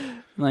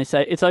 And they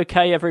say, it's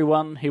okay,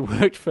 everyone. He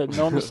worked for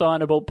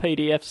non-signable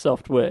PDF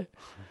software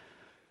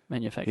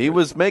manufacturer. He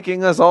was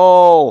making us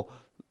all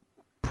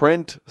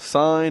print,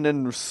 sign,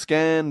 and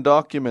scan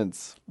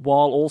documents.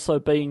 While also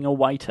being a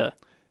waiter.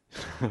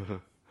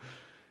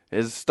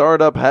 His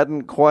startup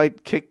hadn't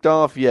quite kicked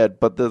off yet,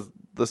 but the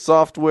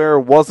software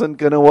wasn't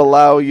going to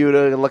allow you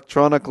to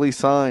electronically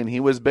sign. He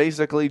was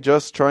basically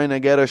just trying to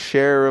get a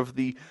share of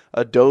the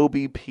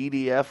Adobe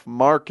PDF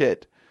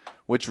market,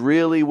 which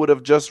really would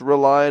have just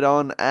relied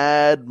on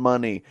ad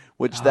money,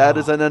 which that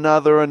is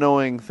another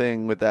annoying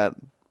thing with that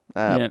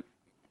app.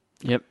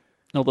 Yep.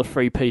 All the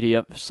free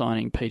PDF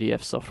signing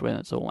PDF software,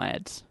 that's all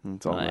ads.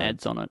 It's all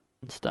ads on it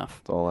and stuff.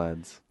 It's all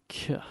ads.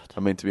 God. I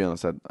mean, to be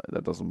honest,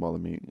 that doesn't bother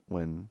me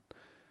when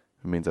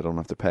it means I don't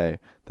have to pay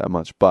that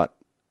much, but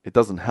it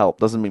doesn't help.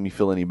 Doesn't make me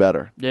feel any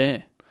better.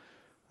 Yeah.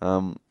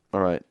 All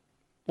right.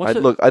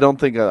 Look, I don't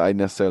think I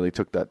necessarily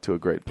took that to a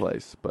great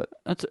place, but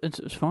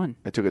it's fine.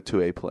 I took it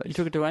to a place. You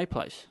took it to a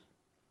place.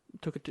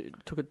 Took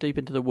it deep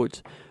into the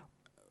woods.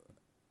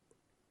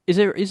 Is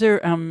there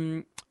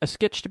a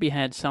sketch to be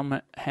had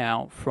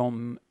somehow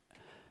from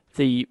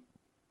the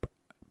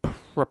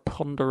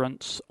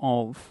preponderance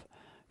of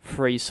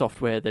free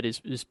software that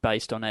is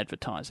based on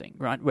advertising,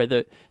 right? Where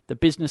the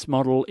business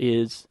model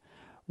is,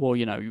 well,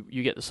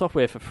 you get the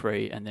software for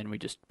free, and then we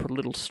just put a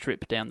little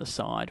strip down the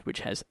side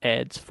which has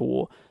ads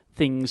for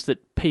things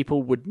that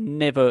people would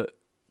never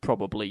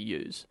probably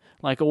use.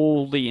 Like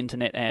all the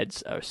internet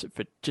ads are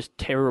for just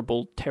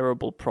terrible,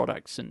 terrible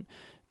products and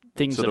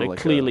things sort that are like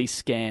clearly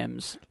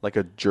scams. Like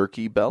a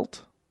jerky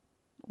belt?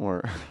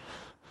 Or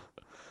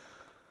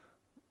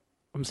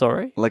I'm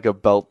sorry? like a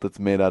belt that's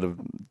made out of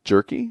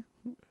jerky?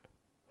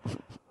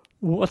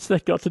 What's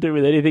that got to do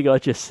with anything I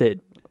just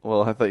said?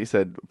 Well, I thought you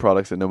said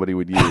products that nobody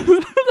would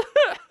use.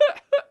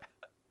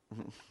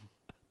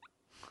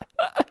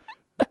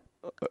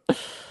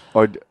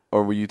 Or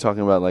were you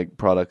talking about like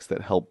products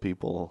that help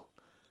people?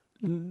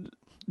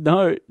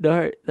 No,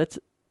 that's.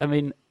 I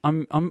mean, I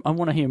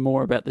want to hear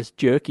more about this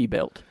jerky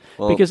belt,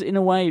 because in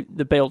a way,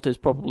 the belt is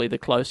probably the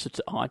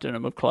closest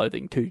item of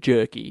clothing to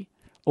jerky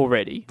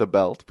already. The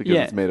belt, because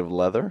it's made of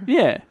leather.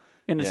 Yeah,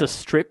 and it's a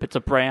strip. It's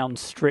a brown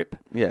strip.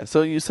 Yeah,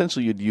 so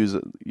you'd use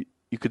it.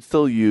 You could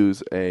still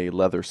use a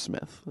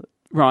leathersmith,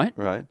 right?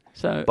 Right.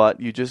 So, but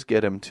you just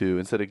get him to,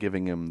 instead of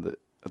giving him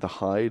the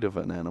hide of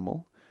an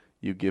animal,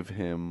 you give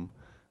him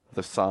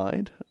the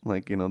side,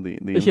 like the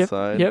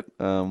inside. Yep.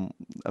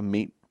 A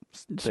meat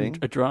thing,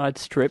 a dried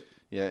strip.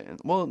 Yeah.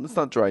 It's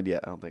not dried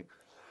yet, I don't think.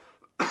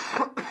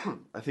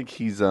 I think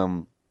he's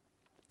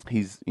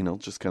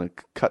just kind of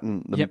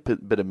cutting the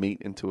bit of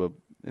meat into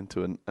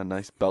a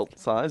nice belt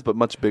size, but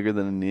much bigger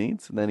than it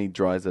needs. And then he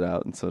dries it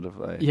out in sort of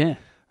a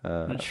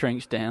and it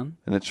shrinks down.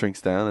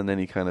 And then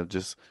he kind of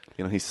just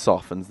he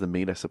softens the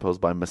meat, I suppose,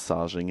 by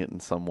massaging it in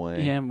some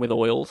way. Yeah, with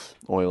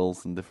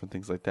oils and different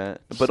things like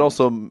that. But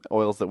also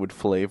oils that would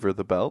flavor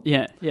the belt.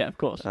 Yeah, of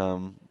course.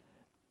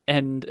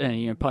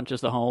 and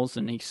punches the holes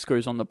and he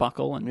screws on the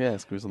buckle. And Yeah,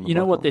 screws on the you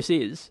know buckle. what this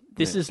is?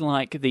 This is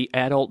like the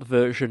adult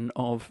version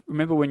of.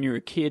 Remember when you were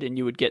a kid and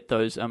you would get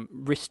those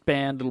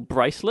wristband little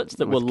bracelets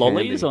that With were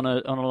lollies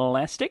candy. on an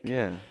elastic?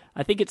 Yeah.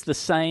 I think it's the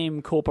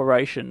same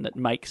corporation that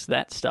makes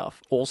that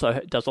stuff. Also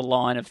does a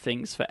line of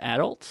things for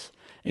adults,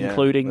 Yeah,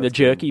 including the that's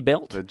jerky good.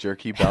 belt. The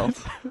jerky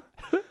belt.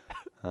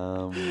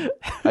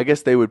 I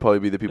guess they would probably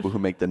be the people who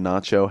make the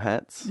nacho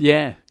hats.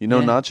 Yeah. You know,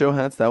 yeah. nacho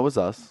hats? That was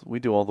us. We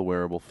do all the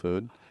wearable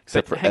food,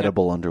 except But for hang on.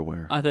 edible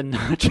underwear. Either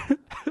nacho.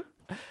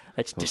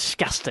 That's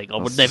disgusting. I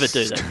would never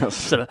do that.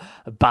 It's a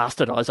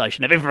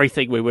bastardisation of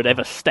everything we would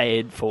ever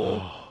stand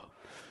for.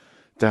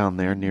 Down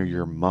there near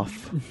your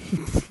muff.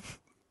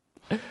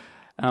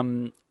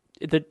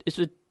 It's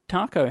a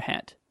taco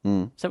hat.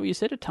 Is that what you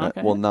said? A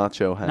taco Well, hat?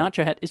 nacho hat.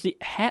 Nacho hat. Is the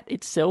hat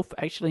itself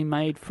actually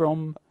made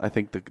from... I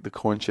think the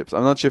corn chips.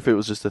 I'm not sure if it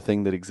was just a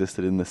thing that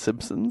existed in The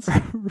Simpsons.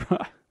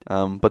 Right.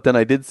 But then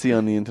I did see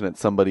on the internet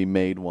somebody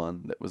made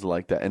one that was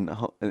like that, and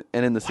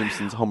in The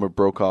Simpsons, Homer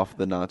broke off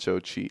the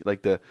nacho cheese,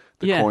 like the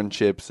Yeah. corn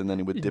chips, and then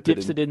he would He dip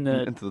dips it in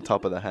the- into the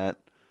top of the hat,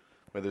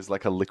 where there's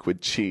like a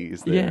liquid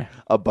cheese there Yeah.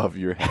 above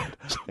your head,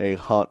 a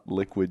hot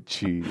liquid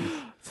cheese.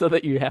 So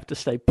that you have to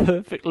stay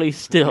perfectly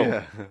still.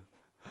 Yeah,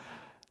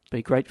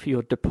 Be great for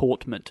your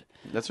deportment.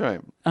 that's right.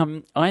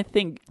 I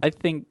think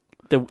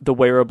the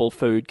wearable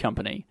food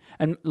company,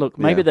 and look,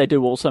 maybe Yeah. they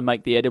do also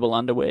make the edible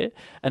underwear,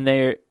 and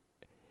they're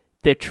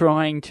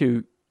trying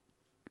to.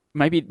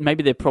 Maybe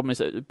their problem is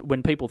that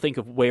when people think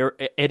of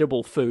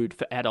edible food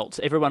for adults,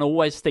 everyone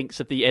always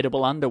thinks of the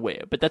edible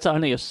underwear, but that's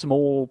only a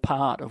small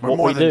part of what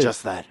more we than do.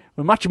 just that.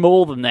 We're much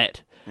more than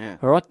that. Yeah.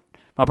 All right,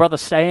 my brother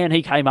Stan,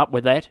 he came up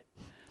with that.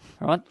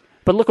 All right,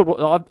 but look at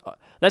what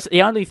that's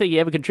the only thing he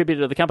ever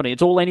contributed to the company.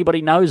 It's all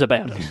anybody knows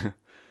about it.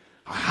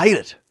 I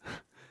hate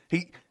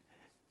it.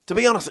 To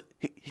be honest,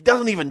 he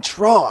doesn't even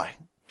try.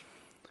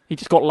 He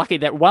just got lucky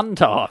that one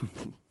time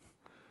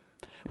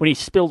when he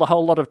spilled a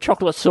whole lot of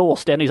chocolate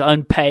sauce down his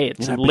own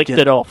pants and licked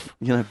it off.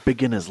 You know,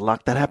 beginner's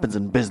luck. That happens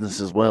in business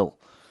as well.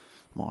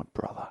 My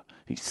brother,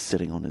 he's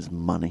sitting on his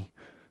money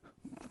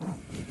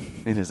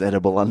in his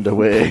edible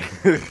underwear.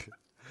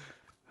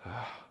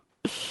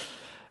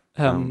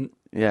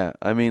 Yeah,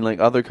 I mean, like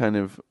other kind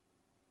of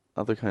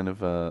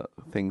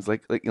things,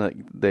 like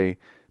they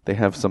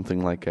have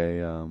something like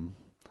a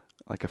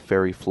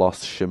fairy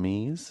floss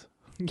chemise.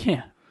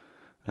 Yeah.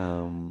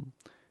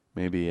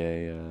 Maybe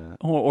a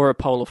Or a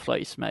polar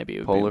fleece, maybe.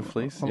 Would Polar be,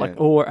 fleece,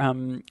 Or, yeah.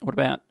 what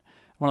about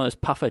one of those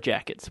puffer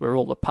jackets where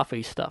all the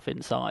puffy stuff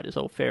inside is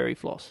all fairy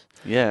floss?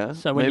 yeah.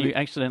 So when maybe, you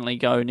accidentally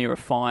go near a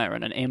fire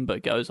and an ember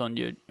goes on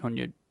your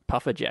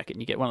puffer jacket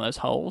and you get one of those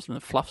holes and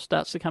the fluff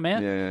starts to come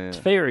out, yeah. it's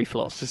fairy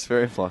floss. It's just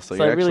fairy floss. So,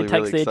 So you're it really actually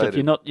takes the edge off.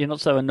 excited. You're not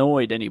so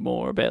annoyed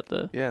anymore about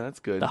the Yeah, that's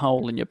good.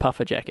 hole in your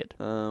puffer jacket.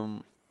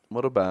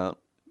 What about?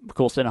 Of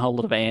course, then a whole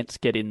lot of ants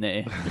get in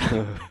there.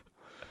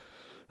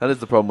 That is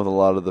the problem with a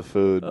lot of the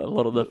food. A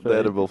lot of the food. The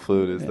edible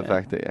food is the Yeah.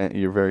 fact that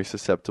you're very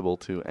susceptible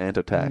to ant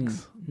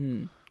attacks,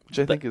 which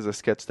I think is a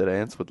sketch that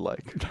ants would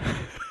like.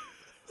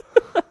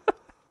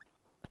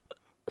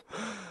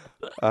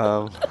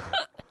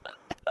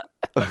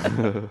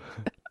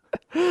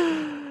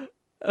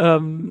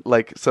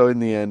 Like, so in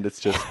the end, it's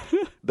just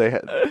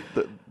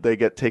they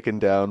get taken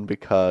down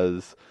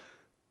because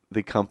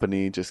the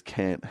company just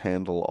can't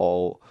handle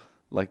all,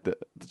 like the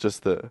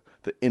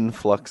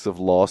influx of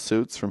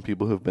lawsuits from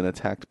people who've been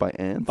attacked by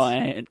ants. By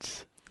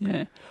ants.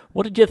 Yeah.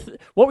 What did you?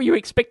 What were you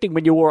expecting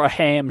when you wore a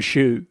ham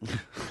shoe?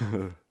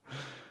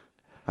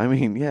 I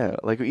mean, yeah,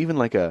 like even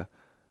like a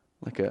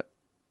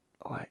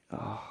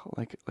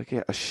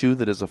shoe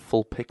that is a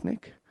full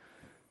picnic.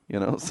 You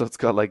know, so it's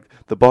got like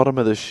the bottom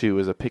of the shoe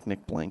is a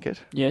picnic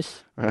blanket,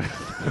 Yes. right?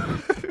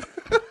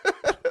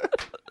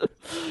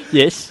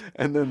 Yes.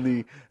 and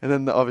then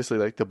obviously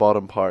like the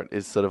bottom part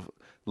is sort of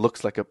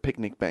looks like a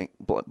picnic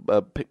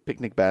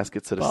picnic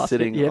basket sort of Basket,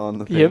 sitting yep, on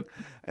the thing, yep.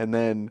 and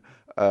then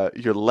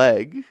your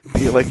leg,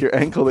 your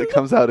ankle that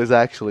comes out is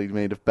actually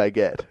made of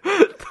baguette.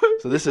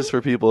 So this is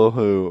for people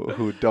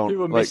who don't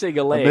Who are like, missing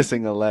a leg. are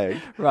missing a leg.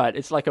 Right.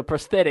 It's like a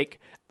prosthetic,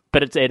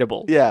 but it's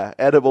edible. Yeah,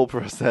 edible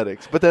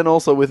prosthetics. But then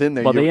also within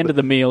there, By the end of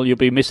the meal, you'll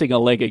be missing a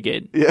leg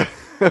again. yeah,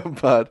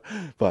 but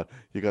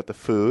you got the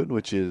food,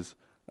 which is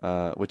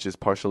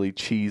partially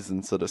cheese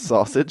and sort of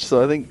sausage.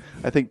 So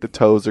I think the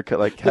toes are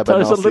like The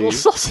toes are cabanossi. little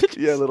sausages.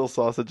 Yeah, little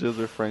sausages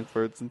or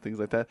frankfurts and things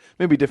like that.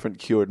 Maybe different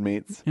cured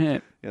meats. Yeah.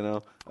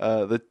 You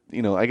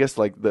know, I guess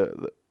like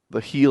the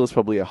heel is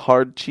probably a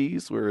hard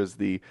cheese, whereas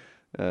the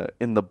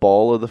in the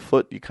ball of the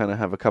foot you kind of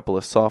have a couple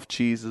of soft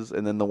cheeses,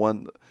 and then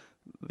The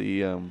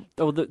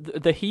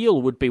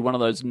heel would be one of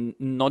those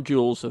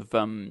nodules of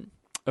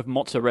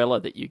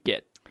mozzarella that you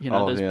get. You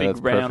know, Oh, those yeah, big that's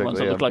round perfect. ones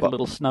that Yeah, look like a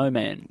little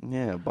snowman.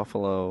 yeah,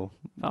 buffalo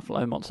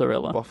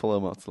Mozzarella.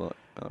 mozzarella.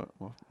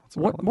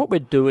 What we're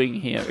doing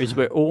here is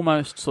we're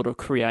almost sort of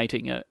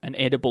creating an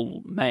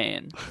edible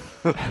man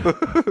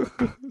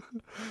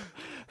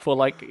for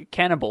like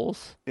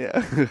cannibals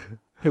Yeah.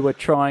 who are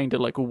trying to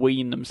like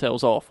wean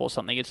themselves off or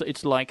something.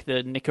 It's like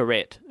the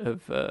Nicorette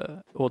of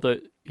or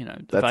the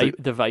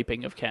the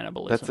vaping of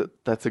cannibalism.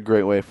 That's a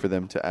great way for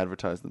them to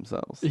advertise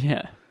themselves.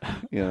 Yeah,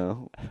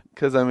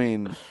 because I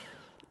mean,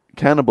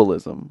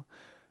 cannibalism.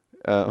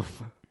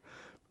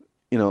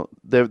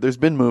 There's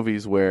been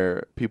movies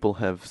where people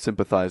have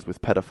sympathized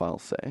with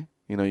pedophiles. Say,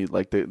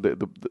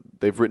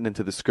 they've written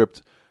into the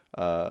script.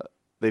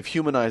 They've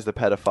humanized the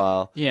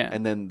pedophile,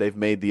 and then they've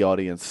made the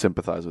audience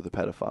sympathize with the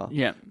pedophile.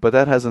 Yeah, but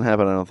that hasn't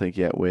happened, I don't think,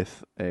 yet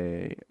with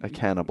a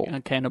cannibal.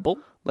 A cannibal,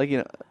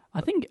 I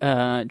think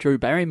Drew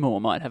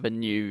Barrymore might have a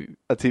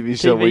TV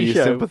show where you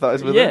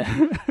sympathize with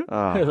him.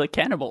 As a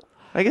cannibal.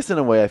 I guess in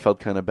a way, I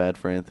felt kind of bad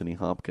for Anthony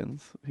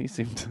Hopkins. He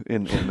seemed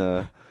in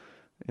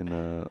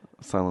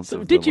Silence of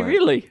the Did you Lambs.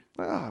 Really?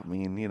 I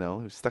mean, he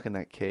was stuck in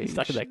that cage.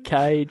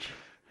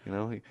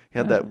 He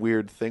had that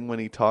weird thing when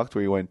he talked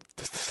where he went.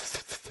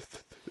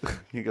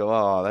 You go,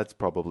 oh, that's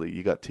probably,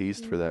 you got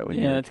teased for that when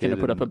you were a kid. Yeah, it's going to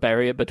put up a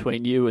barrier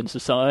between you and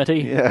society.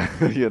 Yeah,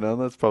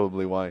 that's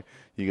probably why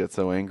you got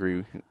so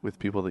angry with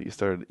people that you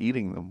started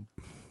eating them.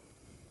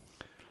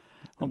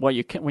 Well,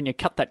 when you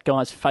cut that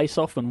guy's face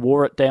off and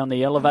wore it down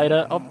the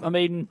elevator, I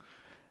mean,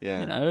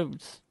 And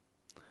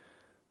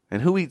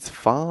who eats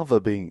fava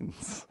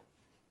beans?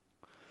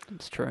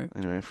 It's true.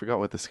 Anyway, I forgot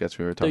what the sketch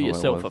we were talking about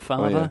was. Do yourself a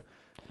fava.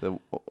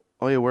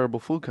 Wearable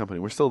food company.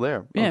 We're still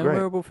there. Yeah,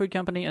 wearable food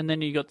company, and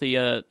then you got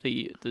the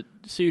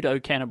pseudo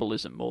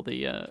cannibalism or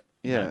the.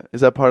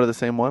 Is that part of the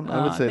same one?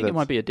 I would say I think it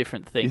might be a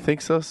different thing. You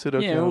think so? Pseudo.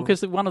 Yeah,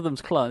 because one of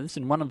them's clothes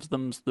and one of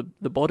them's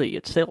the body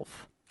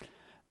itself.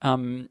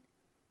 And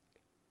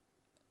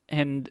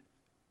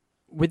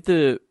with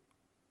the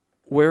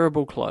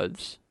wearable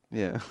clothes,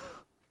 the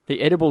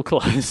edible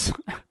clothes,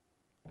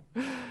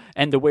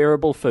 and the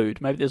wearable food.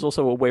 Maybe there's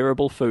also a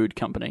wearable food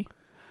company.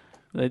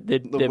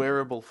 They're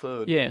wearable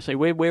food. Yeah, so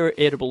we wear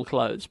edible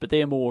clothes, but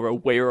they're more a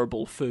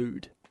wearable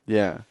food.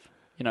 Yeah.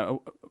 A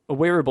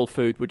wearable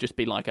food would just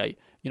be like a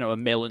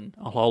melon,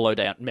 a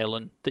hollowed out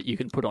melon that you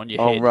can put on your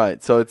head. Oh,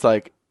 right. So it's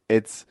like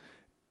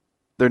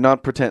they're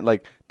not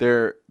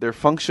they're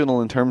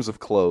functional in terms of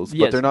clothes,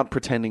 but they're not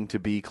pretending to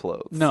be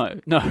clothes. No.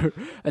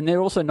 And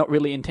they're also not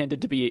really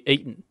intended to be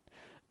eaten.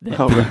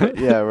 Right.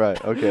 Yeah,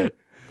 right. Okay.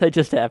 They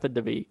just happen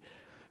to be.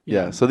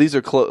 So these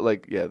are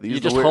you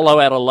just hollow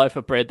out a loaf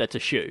of bread that's a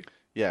shoe.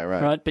 Yeah,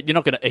 right. Right, but you're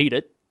not going to eat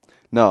it.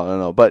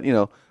 No. But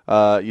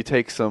you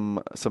take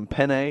some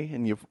penne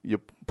and you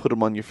put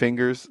them on your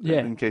fingers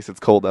in case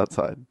it's cold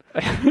outside.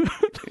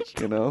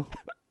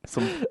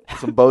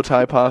 Some bow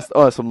tie pasta.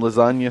 Oh, some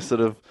lasagna,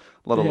 sort of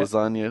a lot of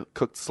lasagna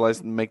cooked,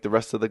 sliced, and make the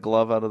rest of the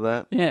glove out of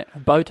that. Yeah,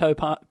 bow tie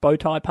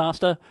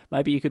pasta.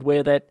 Maybe you could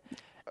wear that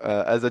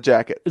as a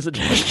jacket.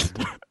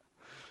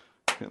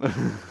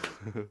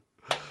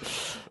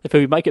 If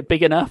we make it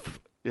big enough,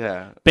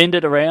 bend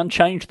it around,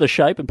 change the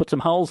shape, and put some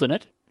holes in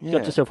it, you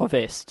got yourself a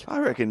vest. I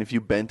reckon if you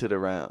bent it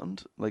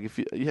around, like if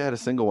you had a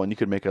single one, you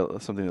could make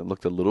something that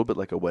looked a little bit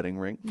like a wedding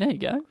ring. There you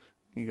go.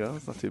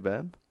 It's not too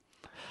bad.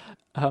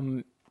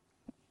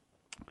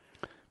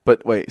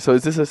 But wait, so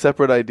is this a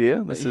separate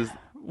idea? This is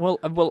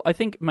well, I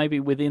think maybe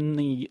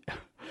within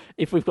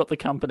if we've got the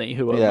company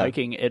who are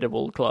making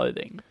edible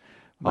clothing.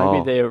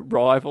 Maybe they're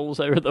rivals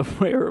over the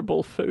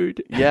wearable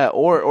food. Yeah,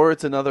 or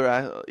it's another.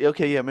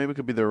 Okay, yeah, maybe it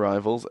could be their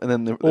rivals, and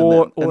then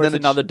it's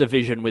another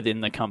division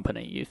within the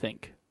company. You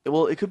think?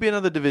 Well, it could be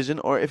another division,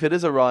 or if it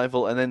is a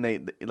rival, and then they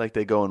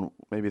go and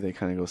maybe they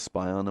kind of go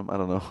spy on them. I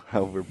don't know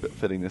how we're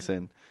fitting this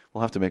in.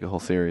 We'll have to make a whole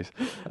series.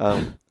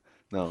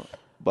 No,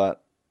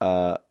 but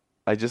I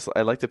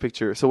like to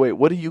picture. So wait,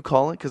 what do you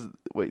call it? Because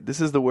this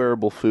is the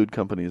wearable food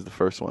company is the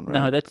first one, right?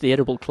 No, that's the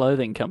edible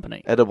clothing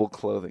company. Edible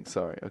clothing.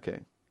 Sorry. Okay.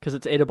 Because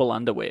it's edible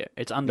underwear.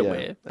 It's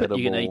underwear, but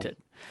you can eat it.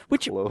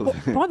 Which,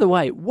 by the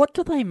way, what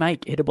do they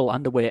make edible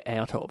underwear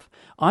out of?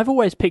 I've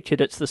always pictured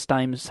it's the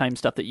same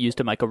stuff that you used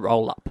to make a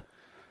roll-up.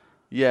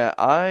 Yeah,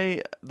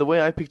 the way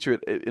I picture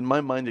it, in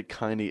my mind, it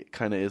kind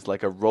of is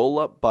like a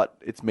roll-up, but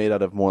it's made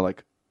out of more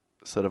like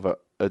sort of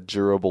a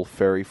durable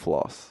fairy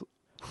floss.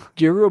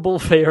 Durable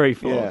fairy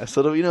floss. Yeah,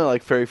 sort of,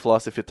 like fairy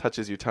floss, if it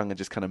touches your tongue, it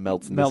just kind of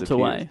melts and disappears.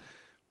 Away.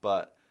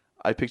 But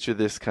I picture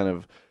this kind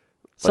of...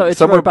 So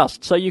it's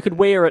robust. So you could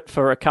wear it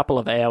for a couple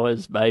of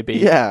hours, maybe.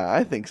 Yeah,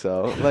 I think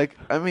so.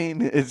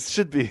 It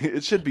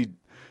should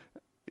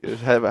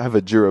have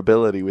a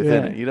durability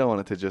within it. You don't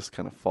want it to just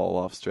kind of fall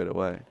off straight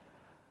away.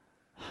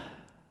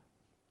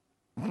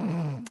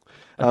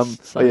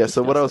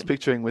 So what I was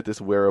picturing with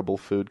this wearable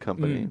food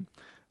company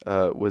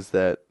was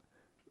that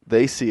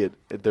they see it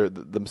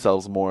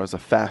themselves more as a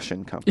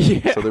fashion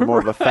company. So they're more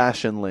of a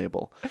fashion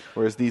label,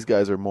 whereas these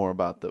guys are more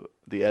about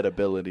the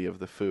edibility of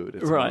the food.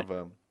 It's right. More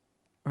of a,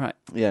 right.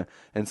 Yeah,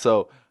 and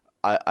so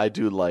I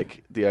do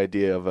like the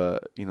idea of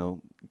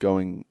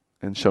going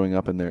and showing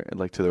up in their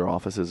to their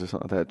offices or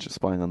something like that, just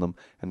spying on them,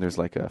 and there's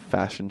like a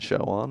fashion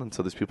show on, and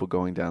so there's people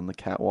going down the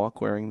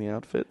catwalk wearing the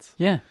outfits.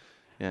 Yeah.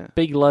 Yeah.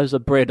 Big loaves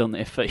of bread on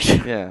their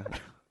feet. Yeah.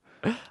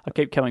 I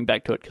keep coming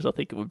back to it because I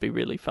think it would be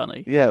really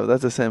funny. Yeah,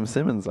 that's a Sam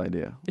Simmons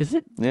idea. Is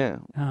it? Yeah.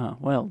 Oh,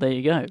 well, there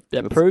you go.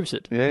 That proves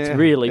it. Yeah, it's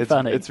really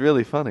funny. It's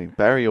really funny.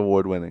 Barry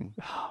Award winning.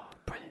 Oh,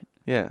 brilliant.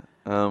 Yeah.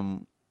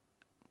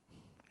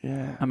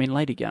 Yeah. I mean,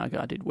 Lady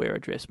Gaga did wear a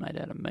dress made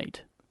out of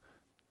meat.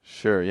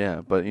 Sure,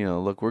 yeah. But,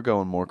 look, we're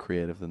going more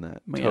creative than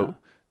that. We are.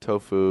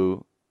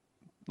 Tofu,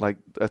 like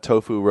a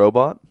tofu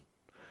robot.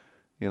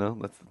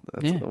 That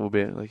will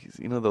be like,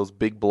 those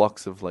big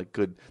blocks of like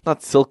good,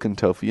 not silken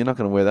tofu. You're not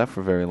going to wear that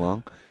for very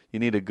long. You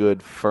need a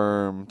good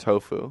firm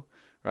tofu,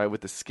 right,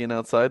 with the skin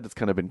outside that's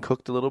kind of been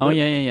cooked a little bit. Oh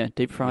yeah,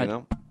 deep fried.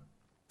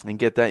 And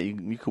get that.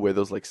 You could wear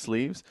those like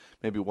sleeves,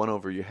 maybe one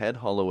over your head,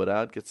 hollow it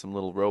out, get some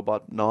little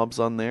robot knobs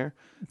on there.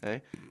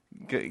 Okay,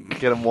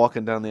 get them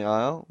walking down the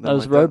aisle.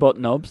 Those like robot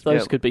knobs,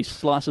 those could be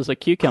slices of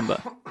cucumber.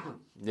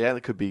 Yeah,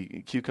 they could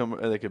be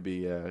cucumber. They could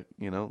be,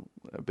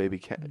 baby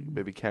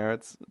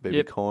carrots,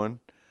 baby corn.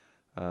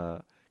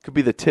 Could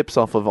be the tips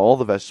off of all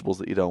the vegetables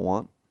that you don't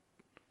want.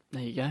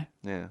 There you go.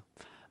 Yeah.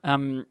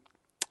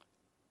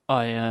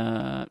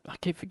 I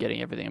keep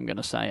forgetting everything I'm going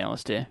to say,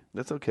 Alistair.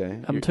 That's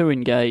okay. I'm too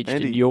engaged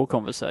in your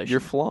conversation.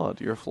 You're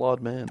flawed. You're a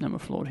flawed man. I'm a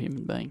flawed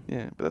human being.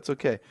 Yeah, but that's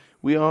okay.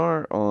 We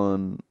are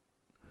on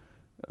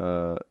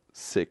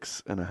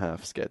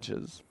 6.5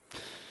 sketches.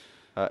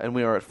 And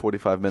we are at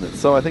 45 minutes.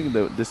 So I think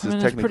that this is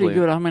technically... That's pretty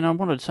good. I mean, I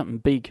wanted something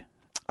big.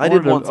 I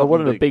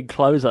wanted a big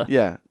closer.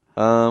 Yeah.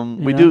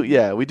 We do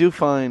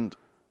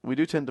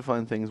tend to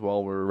find things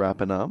while we're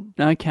wrapping up.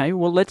 Okay,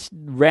 well, let's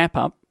wrap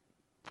up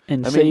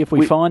and see if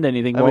we find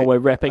anything while we're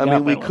wrapping up. I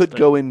mean, we could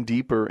go in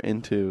deeper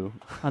into...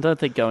 I don't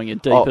think going in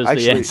deep is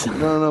the answer.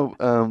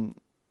 No.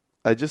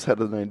 I just had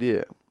an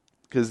idea.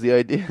 Because the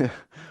idea...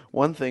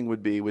 One thing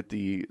would be with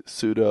the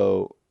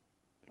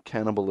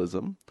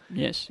pseudo-cannibalism...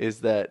 Yes.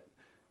 ...is that...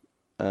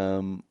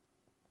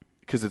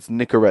 Because it's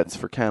Nicorettes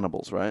for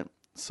cannibals, right?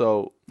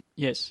 So...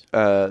 Yes.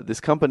 This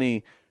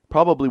company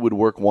probably would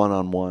work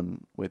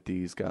one-on-one with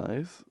these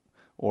guys,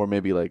 or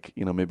maybe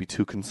maybe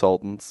two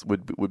consultants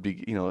would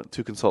be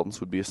two consultants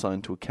would be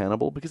assigned to a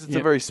cannibal because it's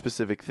a very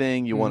specific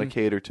thing. You want to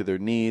cater to their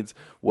needs.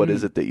 What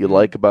is it that you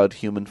like about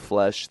human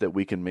flesh that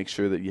we can make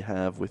sure that you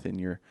have within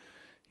your,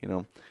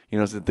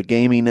 is it the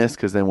gaminess?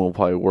 Because then we'll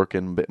probably work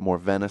in a bit more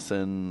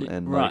venison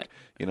and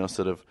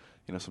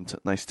some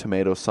nice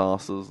tomato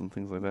sauces and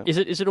things like that.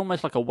 Is it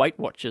almost like a Weight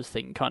Watchers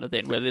thing kind of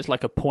then, where there's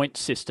like a point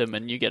system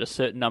and you get a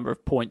certain number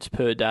of points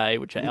per day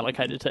which are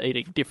allocated to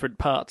eating different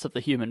parts of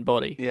the human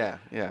body? Yeah.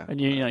 And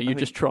you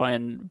just try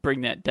and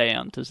bring that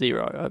down to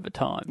zero over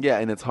time. Yeah,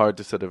 and it's hard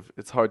to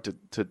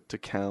to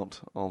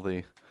count all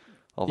the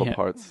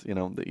parts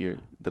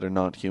that are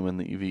not human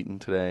that you've eaten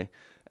today.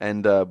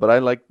 And but I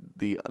like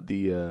the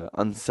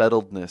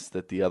unsettledness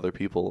that the other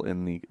people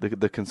in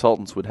the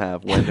consultants would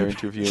have when they're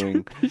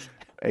interviewing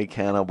a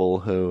cannibal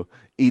who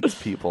eats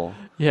people.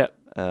 Yep.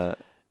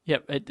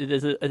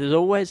 There's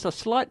always a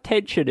slight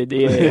tension in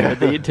the air in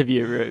the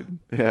interview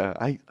room. Yeah,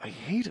 I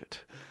hate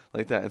it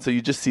like that. And so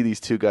you just see these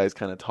two guys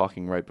kind of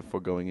talking right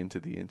before going into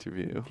the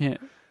interview. Yeah.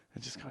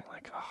 And just going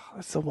like, oh,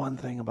 that's the one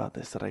thing about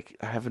this that I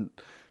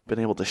haven't been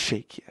able to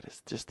shake yet.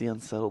 It's just the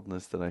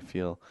unsettledness that I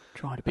feel.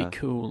 Trying to be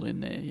cool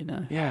in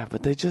there, Yeah,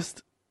 but they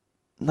just...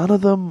 None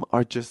of them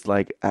are just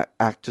like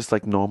act just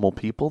like normal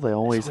people. They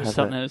always have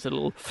something that's a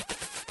little...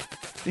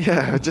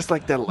 Yeah, just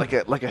like that,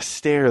 like a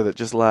stare that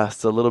just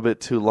lasts a little bit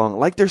too long.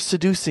 Like they're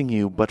seducing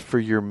you, but for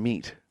your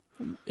meat.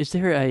 Is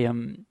there a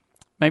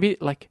maybe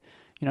like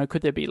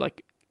could there be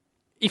like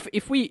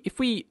if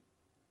we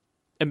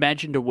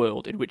imagined a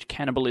world in which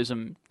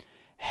cannibalism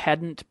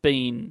hadn't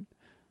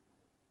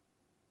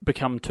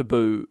become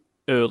taboo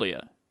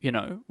earlier?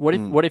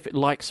 What if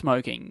like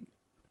smoking,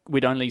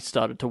 we'd only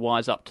started to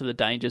wise up to the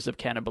dangers of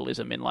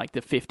cannibalism in like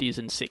the 50s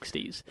and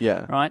 60s.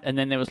 Yeah. Right, and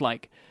then there was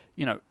like.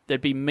 There'd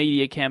be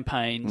media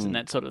campaigns and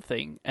that sort of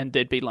thing, and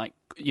there'd be like,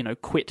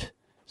 quit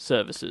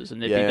services,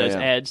 and there'd be those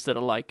ads that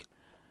are like,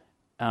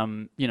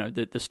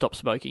 the stop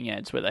smoking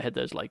ads where they had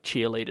those like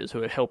cheerleaders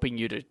who are helping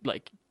you to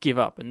like give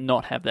up and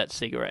not have that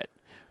cigarette,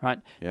 right?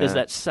 Yeah. There's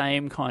that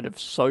same kind of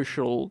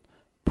social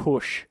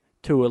push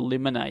to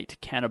eliminate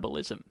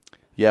cannibalism.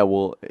 Yeah,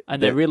 well...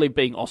 And they're really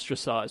being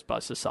ostracized by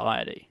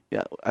society.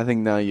 Yeah, I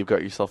think now you've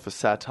got yourself a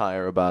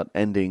satire about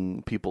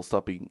ending people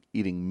stopping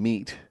eating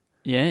meat.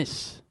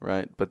 Yes.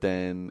 Right, but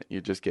then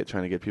you just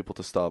trying to get people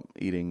to stop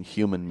eating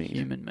human meat.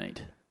 Human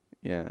meat.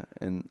 Yeah,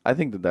 and I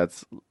think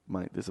there's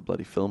a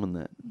bloody film in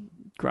that.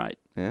 Great.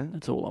 Yeah?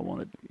 That's all I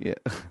wanted. Yeah.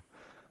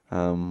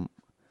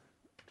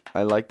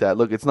 I like that.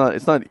 Look, it's not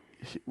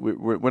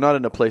we're not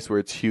in a place where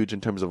it's huge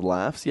in terms of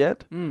laughs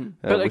yet.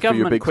 But a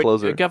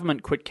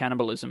government quit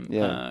cannibalism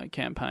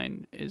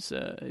campaign is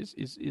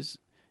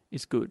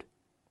good.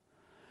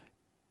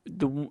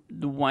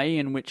 The way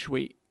in which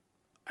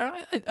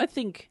I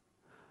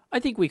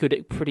think we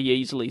could pretty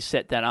easily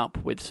set that up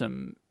with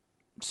some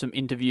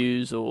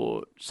interviews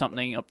or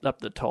something up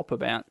the top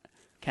about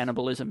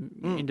cannibalism,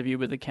 interview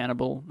with a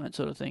cannibal, that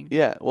sort of thing.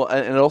 Yeah, well,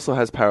 and it also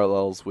has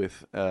parallels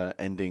with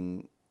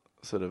ending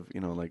sort of,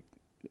 like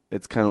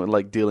it's kind of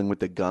like dealing with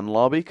the gun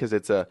lobby because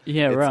it's a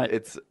right.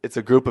 It's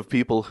a group of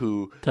people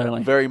who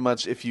Totally. very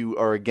much, if you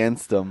are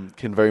against them,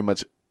 can very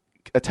much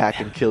attack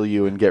and kill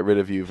you and get rid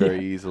of you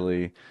very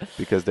easily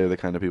because they're the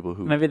kind of people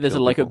who maybe there's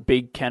kill a people.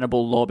 big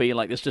cannibal lobby.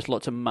 Like there's just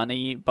lots of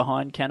money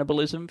behind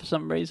cannibalism for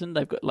some reason.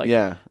 They've got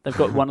they've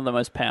got one of the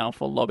most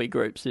powerful lobby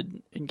groups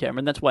in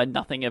Cameron. That's why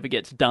nothing ever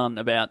gets done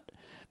about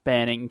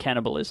banning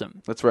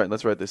cannibalism. Let's write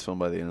this film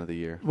by the end of the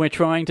year. We're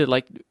trying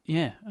to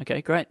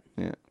okay, great.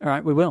 Yeah. All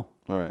right, we will.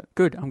 All right.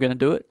 Good. I'm going to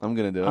do it. I'm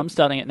going to do it. I'm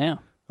starting it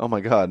now. Oh my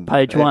God.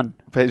 Page 1.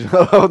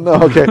 Oh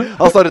no, okay.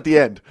 I'll start at the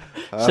end.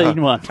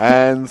 Scene 1.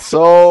 And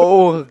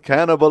so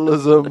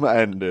cannibalism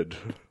ended.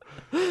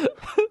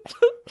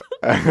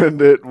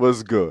 And it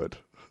was good.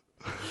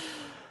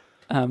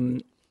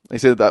 They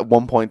said at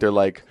one point they're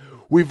like,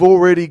 we've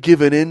already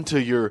given in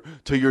to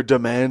your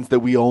demands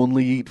that we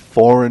only eat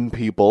foreign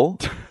people.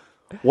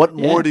 What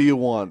more do you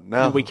want?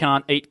 Now we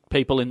can't eat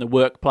people in the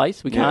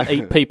workplace. We can't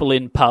eat people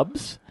in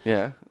pubs.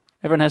 Yeah.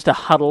 Everyone has to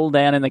huddle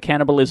down in the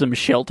cannibalism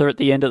shelter at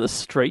the end of the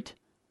street.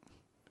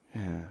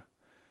 Yeah.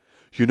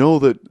 You know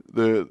that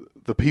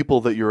the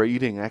people that you're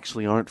eating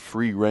actually aren't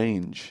free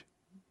range.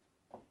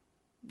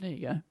 There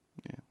you go.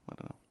 Yeah, I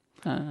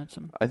don't know. That's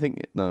I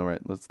think right.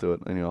 Let's do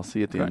it. Anyway, I'll see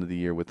you at the end of the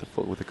year with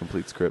a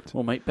complete script.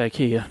 We'll meet back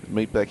here.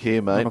 Meet back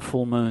here, mate. On a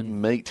full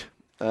moon, mate.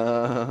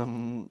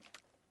 All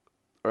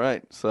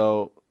right.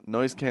 So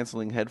noise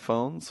cancelling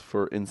headphones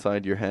for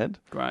inside your head.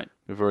 Great.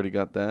 We've already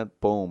got that.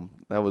 Boom.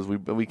 That was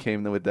we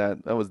came with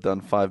that. That was done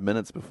 5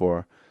 minutes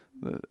before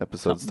the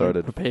episode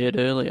started. Prepared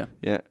earlier.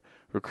 Yeah.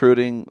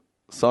 Recruiting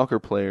soccer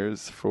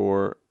players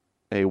for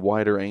a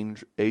wider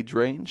age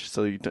range.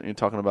 So you're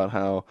talking about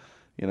how,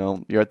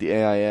 you're at the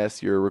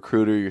AIS, you're a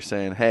recruiter, you're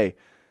saying, hey,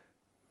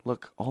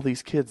 look, all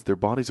these kids, their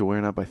bodies are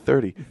wearing out by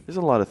 30. There's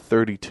a lot of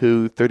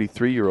 32,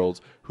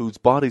 33-year-olds whose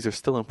bodies are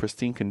still in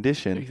pristine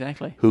condition.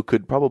 Exactly. Who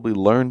could probably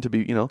learn to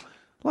be, a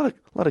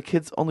lot of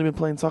kids only been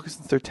playing soccer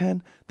since they're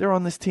 10. They're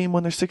on this team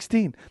when they're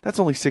 16. That's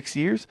only 6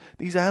 years.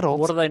 These adults.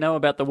 What do they know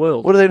about the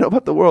world? What do they know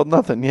about the world?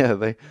 Nothing.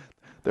 Yeah,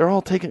 they're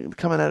all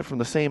coming at it from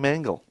the same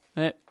angle.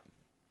 Yeah.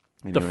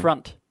 Anyway, The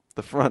front.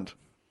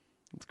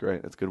 That's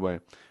great. That's a good way.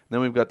 And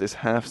then we've got this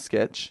half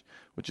sketch,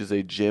 which is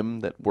a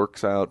gym that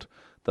works out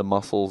the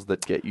muscles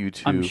that get you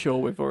to. I'm sure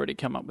we've already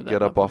come up with that.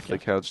 Get up off the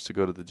couch to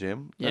go to the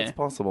gym. Yeah. That's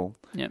possible.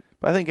 Yeah.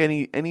 But I think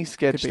any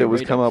sketch that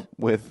was come up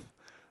with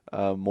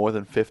more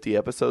than 50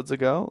 episodes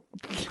ago.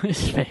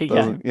 It's fair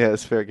game. Yeah,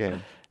 it's fair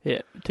game.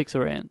 Yeah, it ticks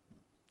around.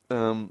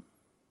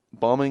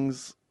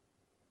 Bombings.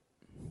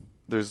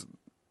 There's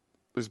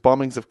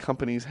bombings of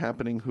companies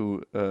happening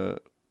who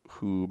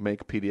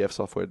make PDF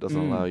software that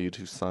doesn't allow you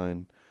to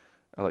sign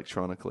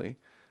electronically,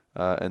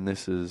 and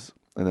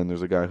then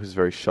there's a guy who's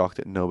very shocked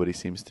that nobody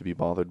seems to be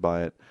bothered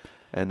by it,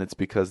 and it's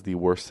because the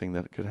worst thing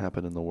that could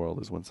happen in the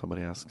world is when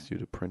somebody asks you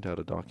to print out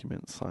a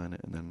document, sign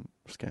it, and then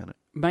scan it.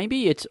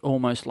 Maybe it's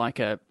almost like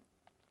that.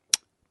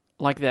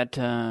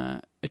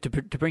 To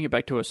bring it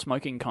back to a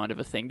smoking kind of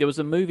a thing, there was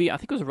a movie, I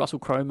think it was a Russell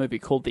Crowe movie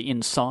called The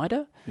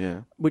Insider,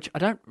 which I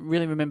don't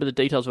really remember the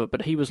details of it,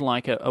 but he was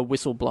like a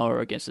whistleblower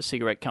against a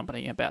cigarette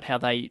company about how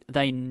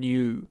they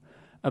knew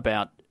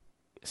about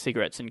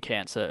cigarettes and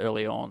cancer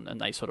early on, and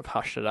they sort of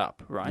hushed it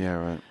up, right? Yeah,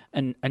 right.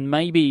 And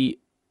maybe,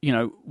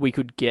 we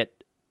could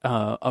get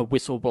a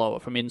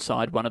whistleblower from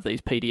inside one of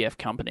these PDF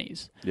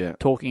companies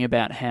talking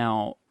about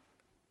how,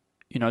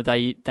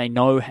 they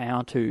know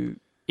how to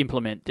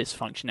implement this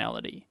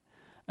functionality,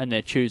 and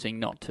they're choosing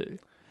not to.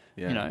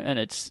 Yeah. And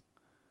it's...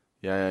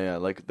 Yeah.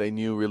 Like, they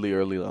knew really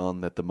early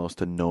on that the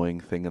most annoying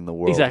thing in the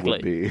world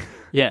would be...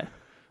 Yeah.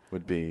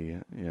 would be,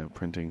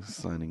 printing,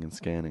 signing, and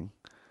scanning.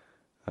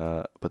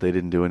 But they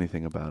didn't do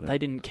anything about it. They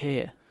didn't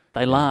care.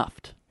 They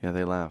laughed. Yeah,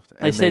 they laughed.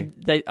 They said,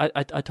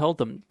 I told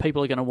them,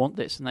 people are going to want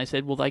this. And they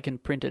said, well, they can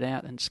print it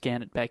out and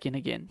scan it back in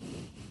again.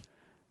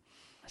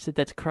 I said,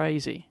 that's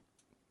crazy.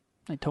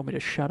 They told me to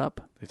shut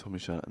up. They told me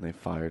to shut up, and they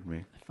fired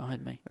me.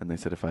 And they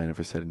said if I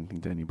ever said anything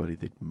to anybody,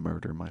 they'd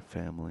murder my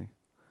family.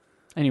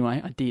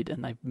 Anyway, I did,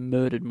 and they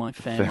murdered my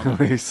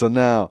family. So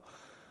now,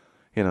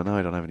 now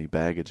I don't have any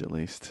baggage, at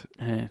least.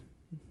 Yeah.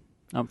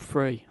 I'm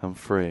free.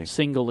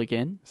 Single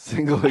again.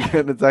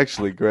 It's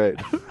actually great.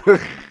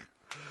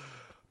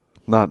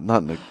 Not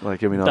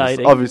like,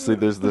 obviously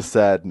there's the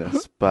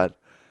sadness, but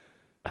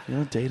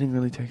dating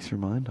really takes your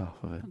mind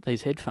off of it.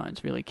 These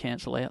headphones really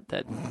cancel out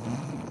that.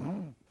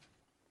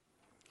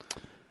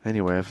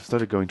 Anyway, I've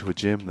started going to a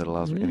gym that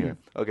allows me. Anyway,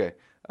 okay.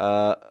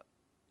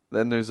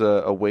 Then there's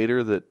a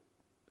waiter that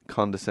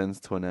condescends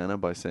to Nana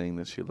by saying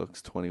that she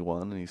looks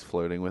 21, and he's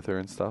flirting with her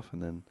and stuff,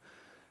 and then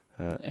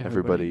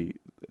everybody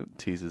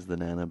teases the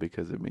Nana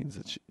because it means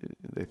that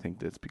they think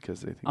that's because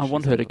they think. I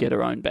want her to get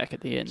her own back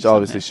at the end. So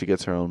obviously, she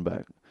gets her own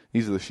back.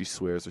 Either she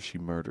swears or she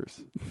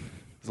murders.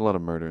 There's a lot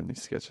of murder in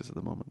these sketches at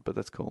the moment, but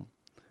that's cool.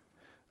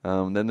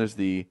 Then there's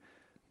the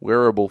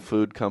wearable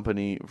food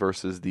company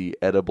versus the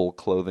edible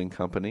clothing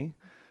company.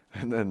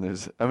 And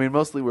then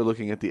mostly we're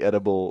looking at the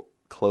edible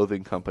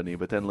clothing company,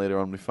 but then later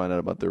on we find out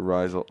about their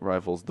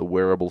rivals, the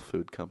wearable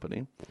food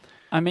company.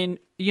 I mean,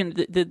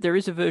 there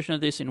is a version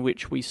of this in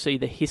which we see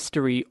the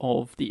history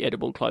of the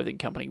edible clothing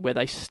company, where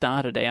they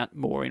started out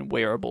more in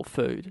wearable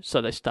food.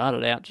 So they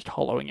started out just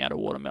hollowing out a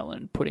watermelon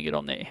and putting it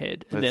on their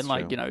head, and That's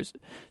then, true.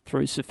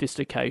 through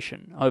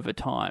sophistication over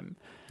time,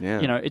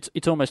 Yeah.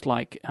 it's almost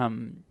like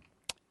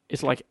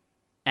it's like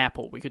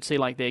Apple. We could see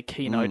like their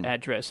keynote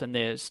address and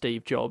their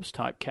Steve Jobs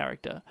type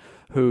character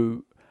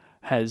who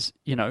has,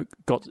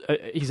 got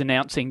he's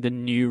announcing the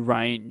new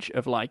range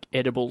of like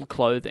edible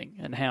clothing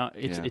and how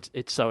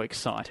it's so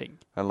exciting.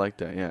 I like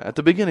that, yeah. At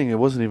the beginning, it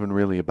wasn't even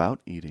really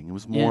about eating. It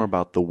was more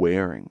about the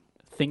wearing.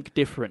 Think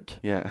different.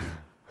 Yeah.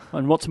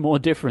 And what's more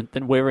different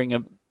than wearing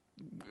a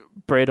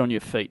bread on your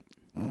feet?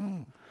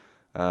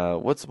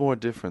 What's more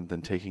different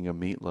than taking a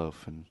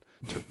meatloaf and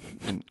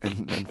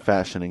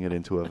fashioning it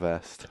into a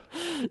vest?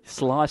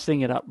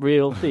 Slicing it up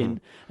real thin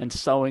and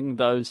sewing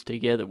those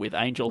together with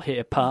angel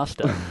hair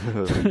pasta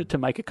to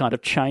make a kind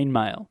of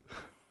chainmail.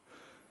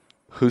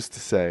 Who's to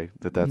say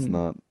that that's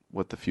not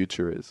what the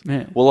future is?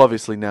 Yeah. Well,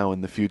 obviously now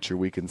in the future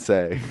we can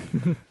say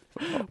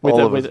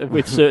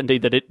with certainty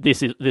that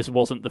this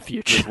wasn't the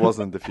future. This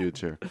wasn't the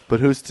future. But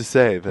who's to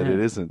say that it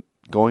isn't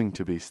going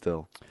to be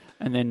still?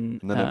 And then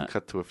I've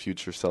cut to a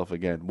future self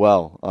again.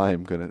 Well, I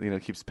am going to,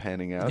 it keeps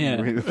panning out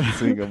and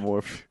seeing a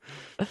more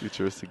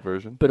futuristic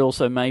version. But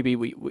also maybe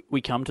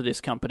we come to this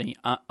company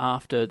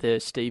after their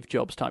Steve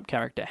Jobs type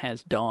character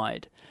has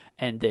died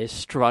and they're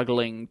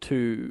struggling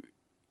to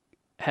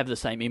have the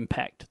same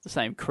impact, the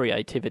same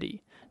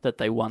creativity that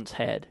they once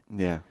had.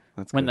 Yeah,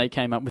 that's when good. They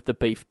came up with the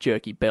beef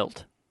jerky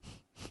belt.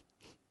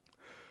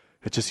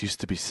 It just used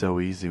to be so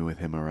easy with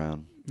him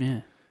around.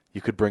 Yeah.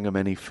 You could bring him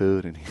any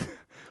food and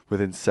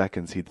within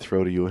seconds, he'd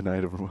throw to you an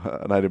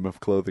item of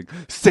clothing.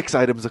 6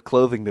 items of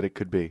clothing that it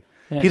could be.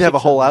 Yeah, he'd have a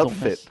whole items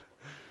outfit. almost.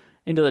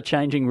 Into the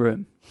changing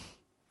room.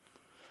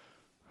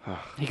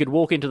 He could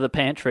walk into the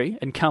pantry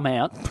and come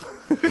out.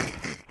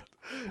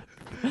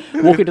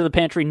 Walk into the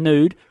pantry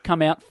nude,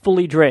 come out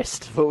fully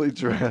dressed. Fully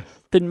dressed.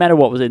 Didn't matter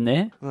what was in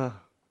there.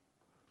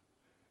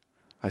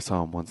 I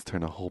saw him once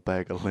turn a whole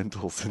bag of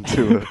lentils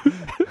into a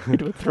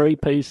into a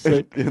 3-piece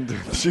suit. into a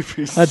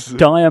 3-piece A suit.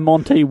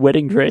 Diamante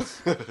wedding dress.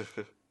 And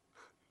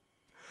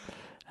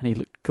he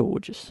looked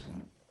gorgeous.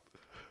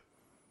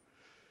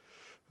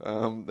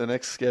 The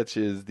next sketch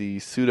is the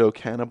Pseudo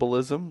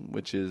Cannibalism,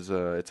 which is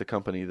it's a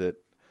company that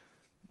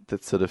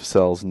sort of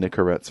sells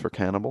Nicorettes for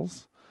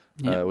cannibals,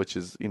 which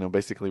is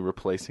basically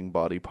replacing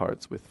body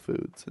parts with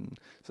foods, and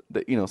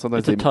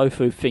sometimes It's a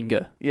tofu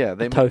finger. Yeah,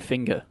 they toe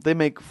finger. They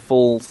make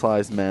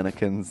full-size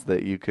mannequins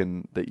that you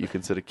can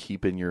sort of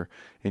keep in your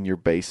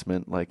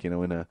basement, like in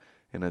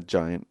a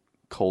giant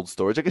cold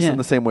storage. I guess in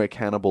the same way a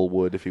cannibal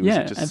would if he was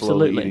just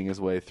slowly eating his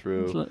way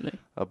through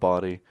a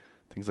body,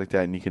 things like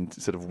that. And you can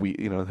sort of we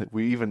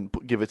even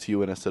give it to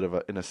you in a sort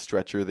of in a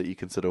stretcher that you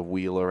can sort of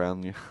wheel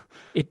around you.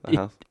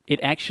 It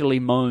actually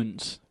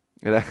moans.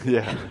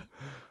 Yeah.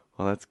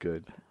 Well, that's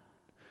good.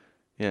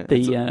 Yeah.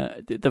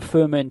 The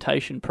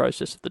fermentation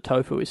process of the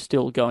tofu is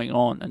still going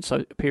on, and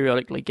so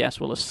periodically gas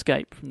will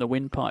escape from the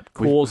windpipe,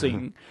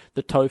 causing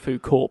the tofu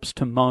corpse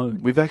to moan.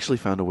 We've actually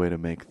found a way to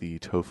make the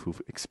tofu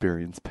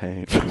experience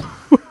pain.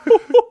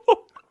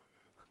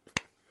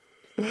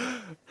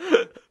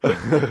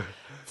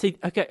 See,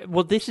 okay,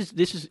 well, this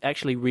is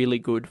actually really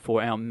good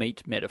for our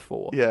meat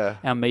metaphor. Yeah.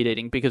 Our meat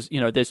eating, because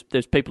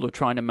there's people who are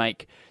trying to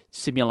make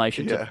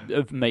simulations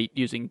of meat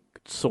using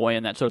soy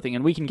and that sort of thing,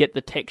 and we can get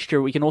the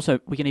texture. We can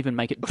even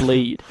make it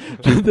bleed.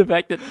 The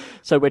fact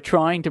that we're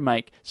trying to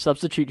make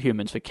substitute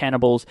humans for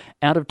cannibals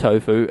out of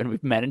tofu, and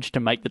we've managed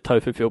to make the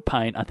tofu feel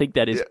pain. I think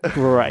that is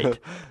great.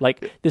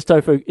 Like, this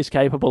tofu is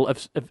capable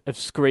of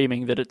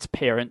screaming that its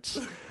parents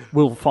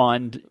will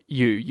find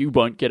you. You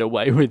won't get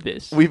away with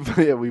this.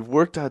 We've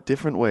worked out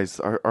different ways.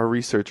 Our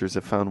researchers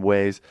have found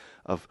ways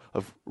of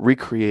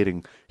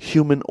recreating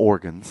human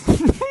organs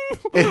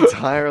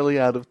entirely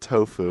out of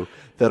tofu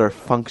that are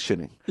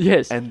functioning.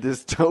 Yes. And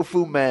this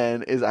tofu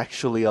man is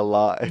actually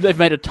alive. They've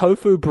made a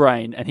tofu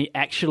brain, and he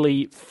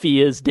actually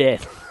fears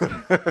death.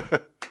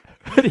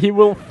 But he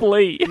will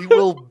flee. He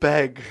will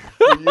beg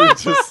for you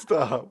to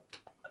stop.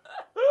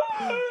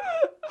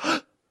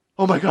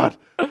 Oh my god!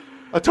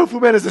 A tofu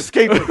man is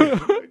escaping!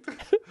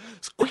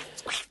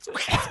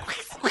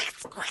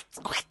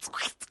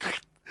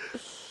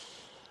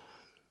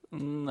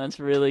 That's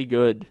really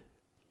good.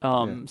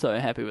 I'm so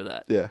happy with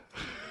that. Yeah.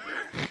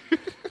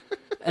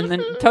 And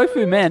then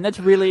Tofu Man, that's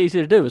really easy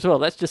to do as well.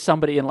 That's just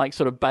somebody in like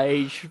sort of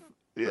beige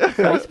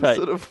face paint.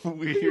 Sort of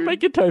weird.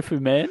 Make a Tofu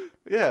Man.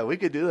 Yeah, we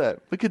could do that.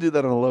 We could do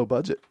that on a low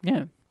budget.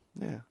 Yeah.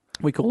 Yeah.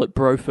 We call it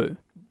Brofu.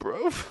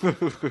 Bro.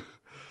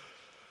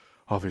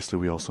 Obviously,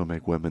 we also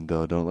make women,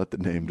 though. Don't let the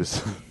name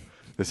just...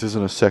 This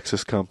isn't a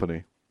sexist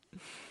company.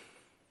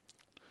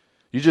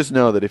 You just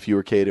know that if you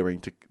were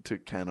catering to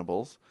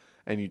cannibals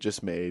and you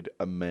just made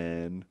a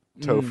man,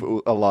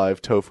 a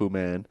live tofu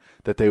man,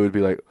 that they would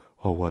be like,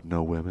 Oh, what?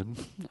 No women?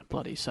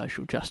 Bloody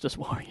social justice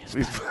warriors.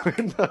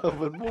 No,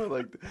 but more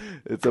like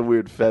it's a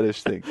weird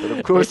fetish thing. But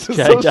of course, the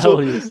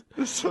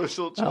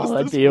social justice. Oh,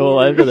 I'd be all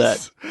over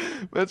that.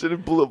 Imagine if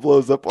it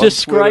blows up on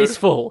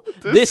Disgraceful.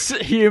 This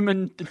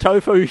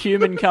tofu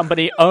human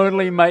company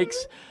only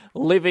makes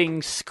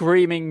living,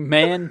 screaming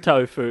man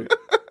tofu.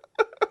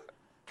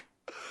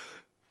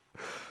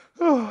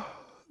 Oh,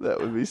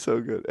 that would be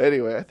so good.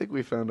 Anyway, I think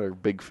we found our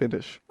big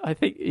finish. I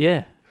think,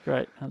 yeah.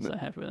 Great. I'm so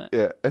happy with that.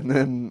 Yeah, and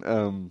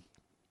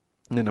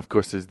then of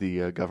course there's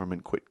the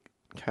Government Quit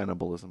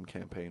Cannibalism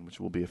campaign,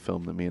 which will be a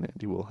film that me and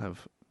Andy will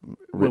have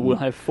written. We'll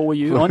have for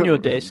you on your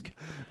desk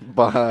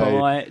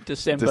by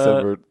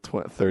December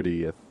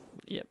 30th.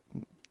 Yep.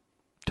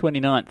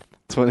 29th.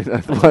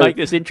 29th. Let's make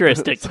this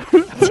interesting.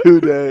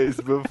 2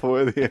 days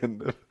before the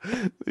end of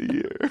the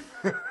year.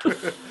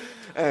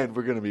 And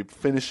we're going to be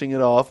finishing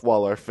it off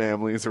while our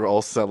families are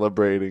all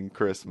celebrating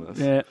Christmas.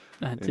 Yeah,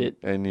 that's it.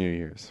 And New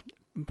Year's.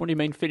 What do you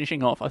mean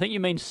finishing off? I think you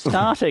mean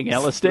starting,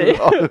 Alistair.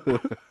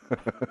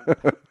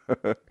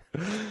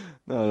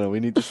 No, we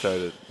need to start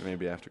it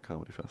maybe after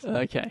Comedy Festival.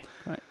 Okay,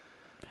 right.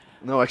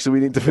 No, actually, we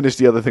need to finish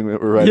the other thing that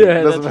we're writing.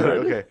 Yeah, doesn't that's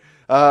matter. right. Okay.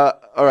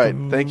 All right.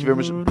 Thank you very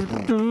much.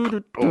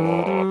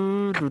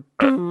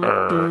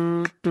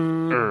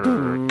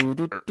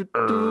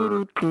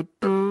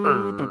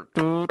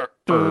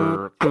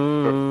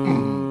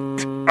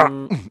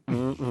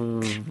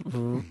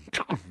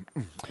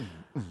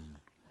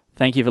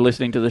 Thank you for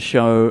listening to the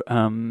show.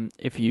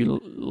 If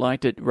you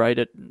liked it, rate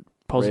it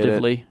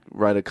positively.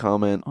 Write a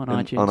comment on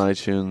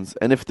iTunes.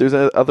 And if there's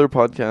other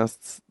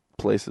podcasts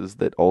places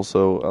that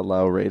also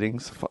allow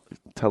ratings,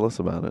 tell us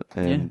about it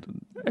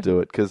and do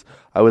it, because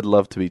I would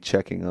love to be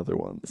checking other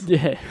ones.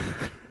 Yeah.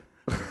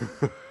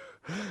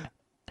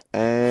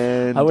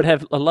 And I would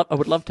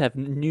love to have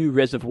new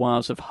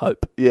reservoirs of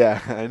hope.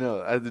 Yeah, I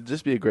know. It'd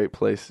just be a great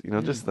place.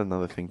 Just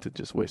another thing to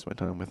just waste my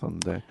time with on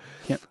the day.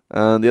 Yep.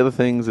 The other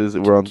things is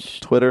we're on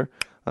Twitter.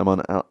 I'm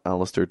on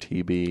Alistair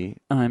TB.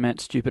 I'm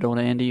at Stupid Old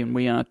Andy, and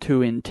we are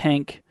 2 in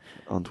Tank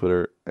on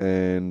Twitter,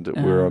 and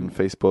we're on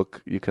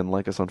Facebook. You can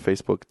like us on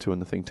Facebook, 2 in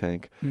the Think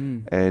Tank,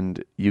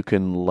 and you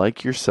can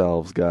like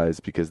yourselves, guys,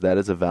 because that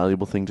is a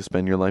valuable thing to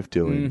spend your life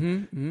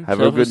doing. Have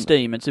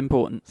self-esteem. It's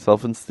important.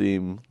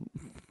 Self-esteem.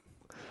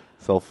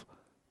 Self-esteem.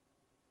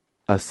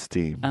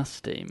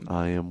 Esteem.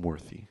 I am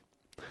worthy.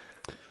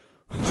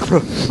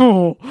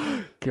 Oh,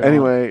 God.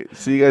 Anyway,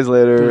 see you guys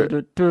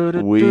later.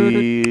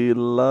 We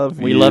love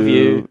you. We love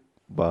you.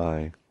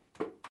 Bye.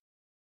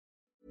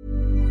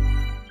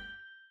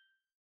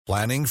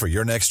 Planning for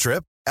your next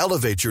trip?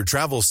 Elevate your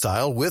travel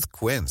style with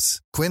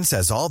Quince. Quince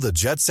has all the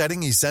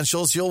jet-setting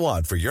essentials you'll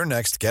want for your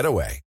next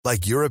getaway,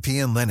 like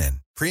European linen,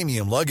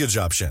 premium luggage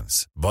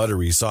options,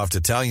 buttery soft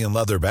Italian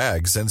leather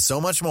bags, and so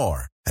much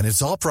more. And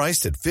it's all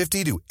priced at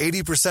 50 to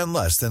 80%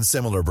 less than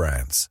similar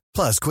brands.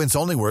 Plus, Quince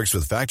only works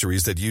with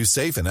factories that use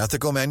safe and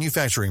ethical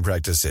manufacturing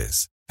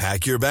practices.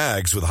 Pack your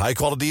bags with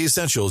high-quality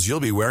essentials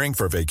you'll be wearing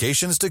for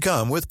vacations to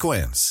come with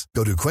Quince.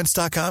 Go to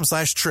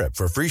quince.com/trip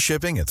for free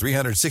shipping and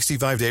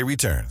 365-day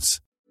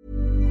returns.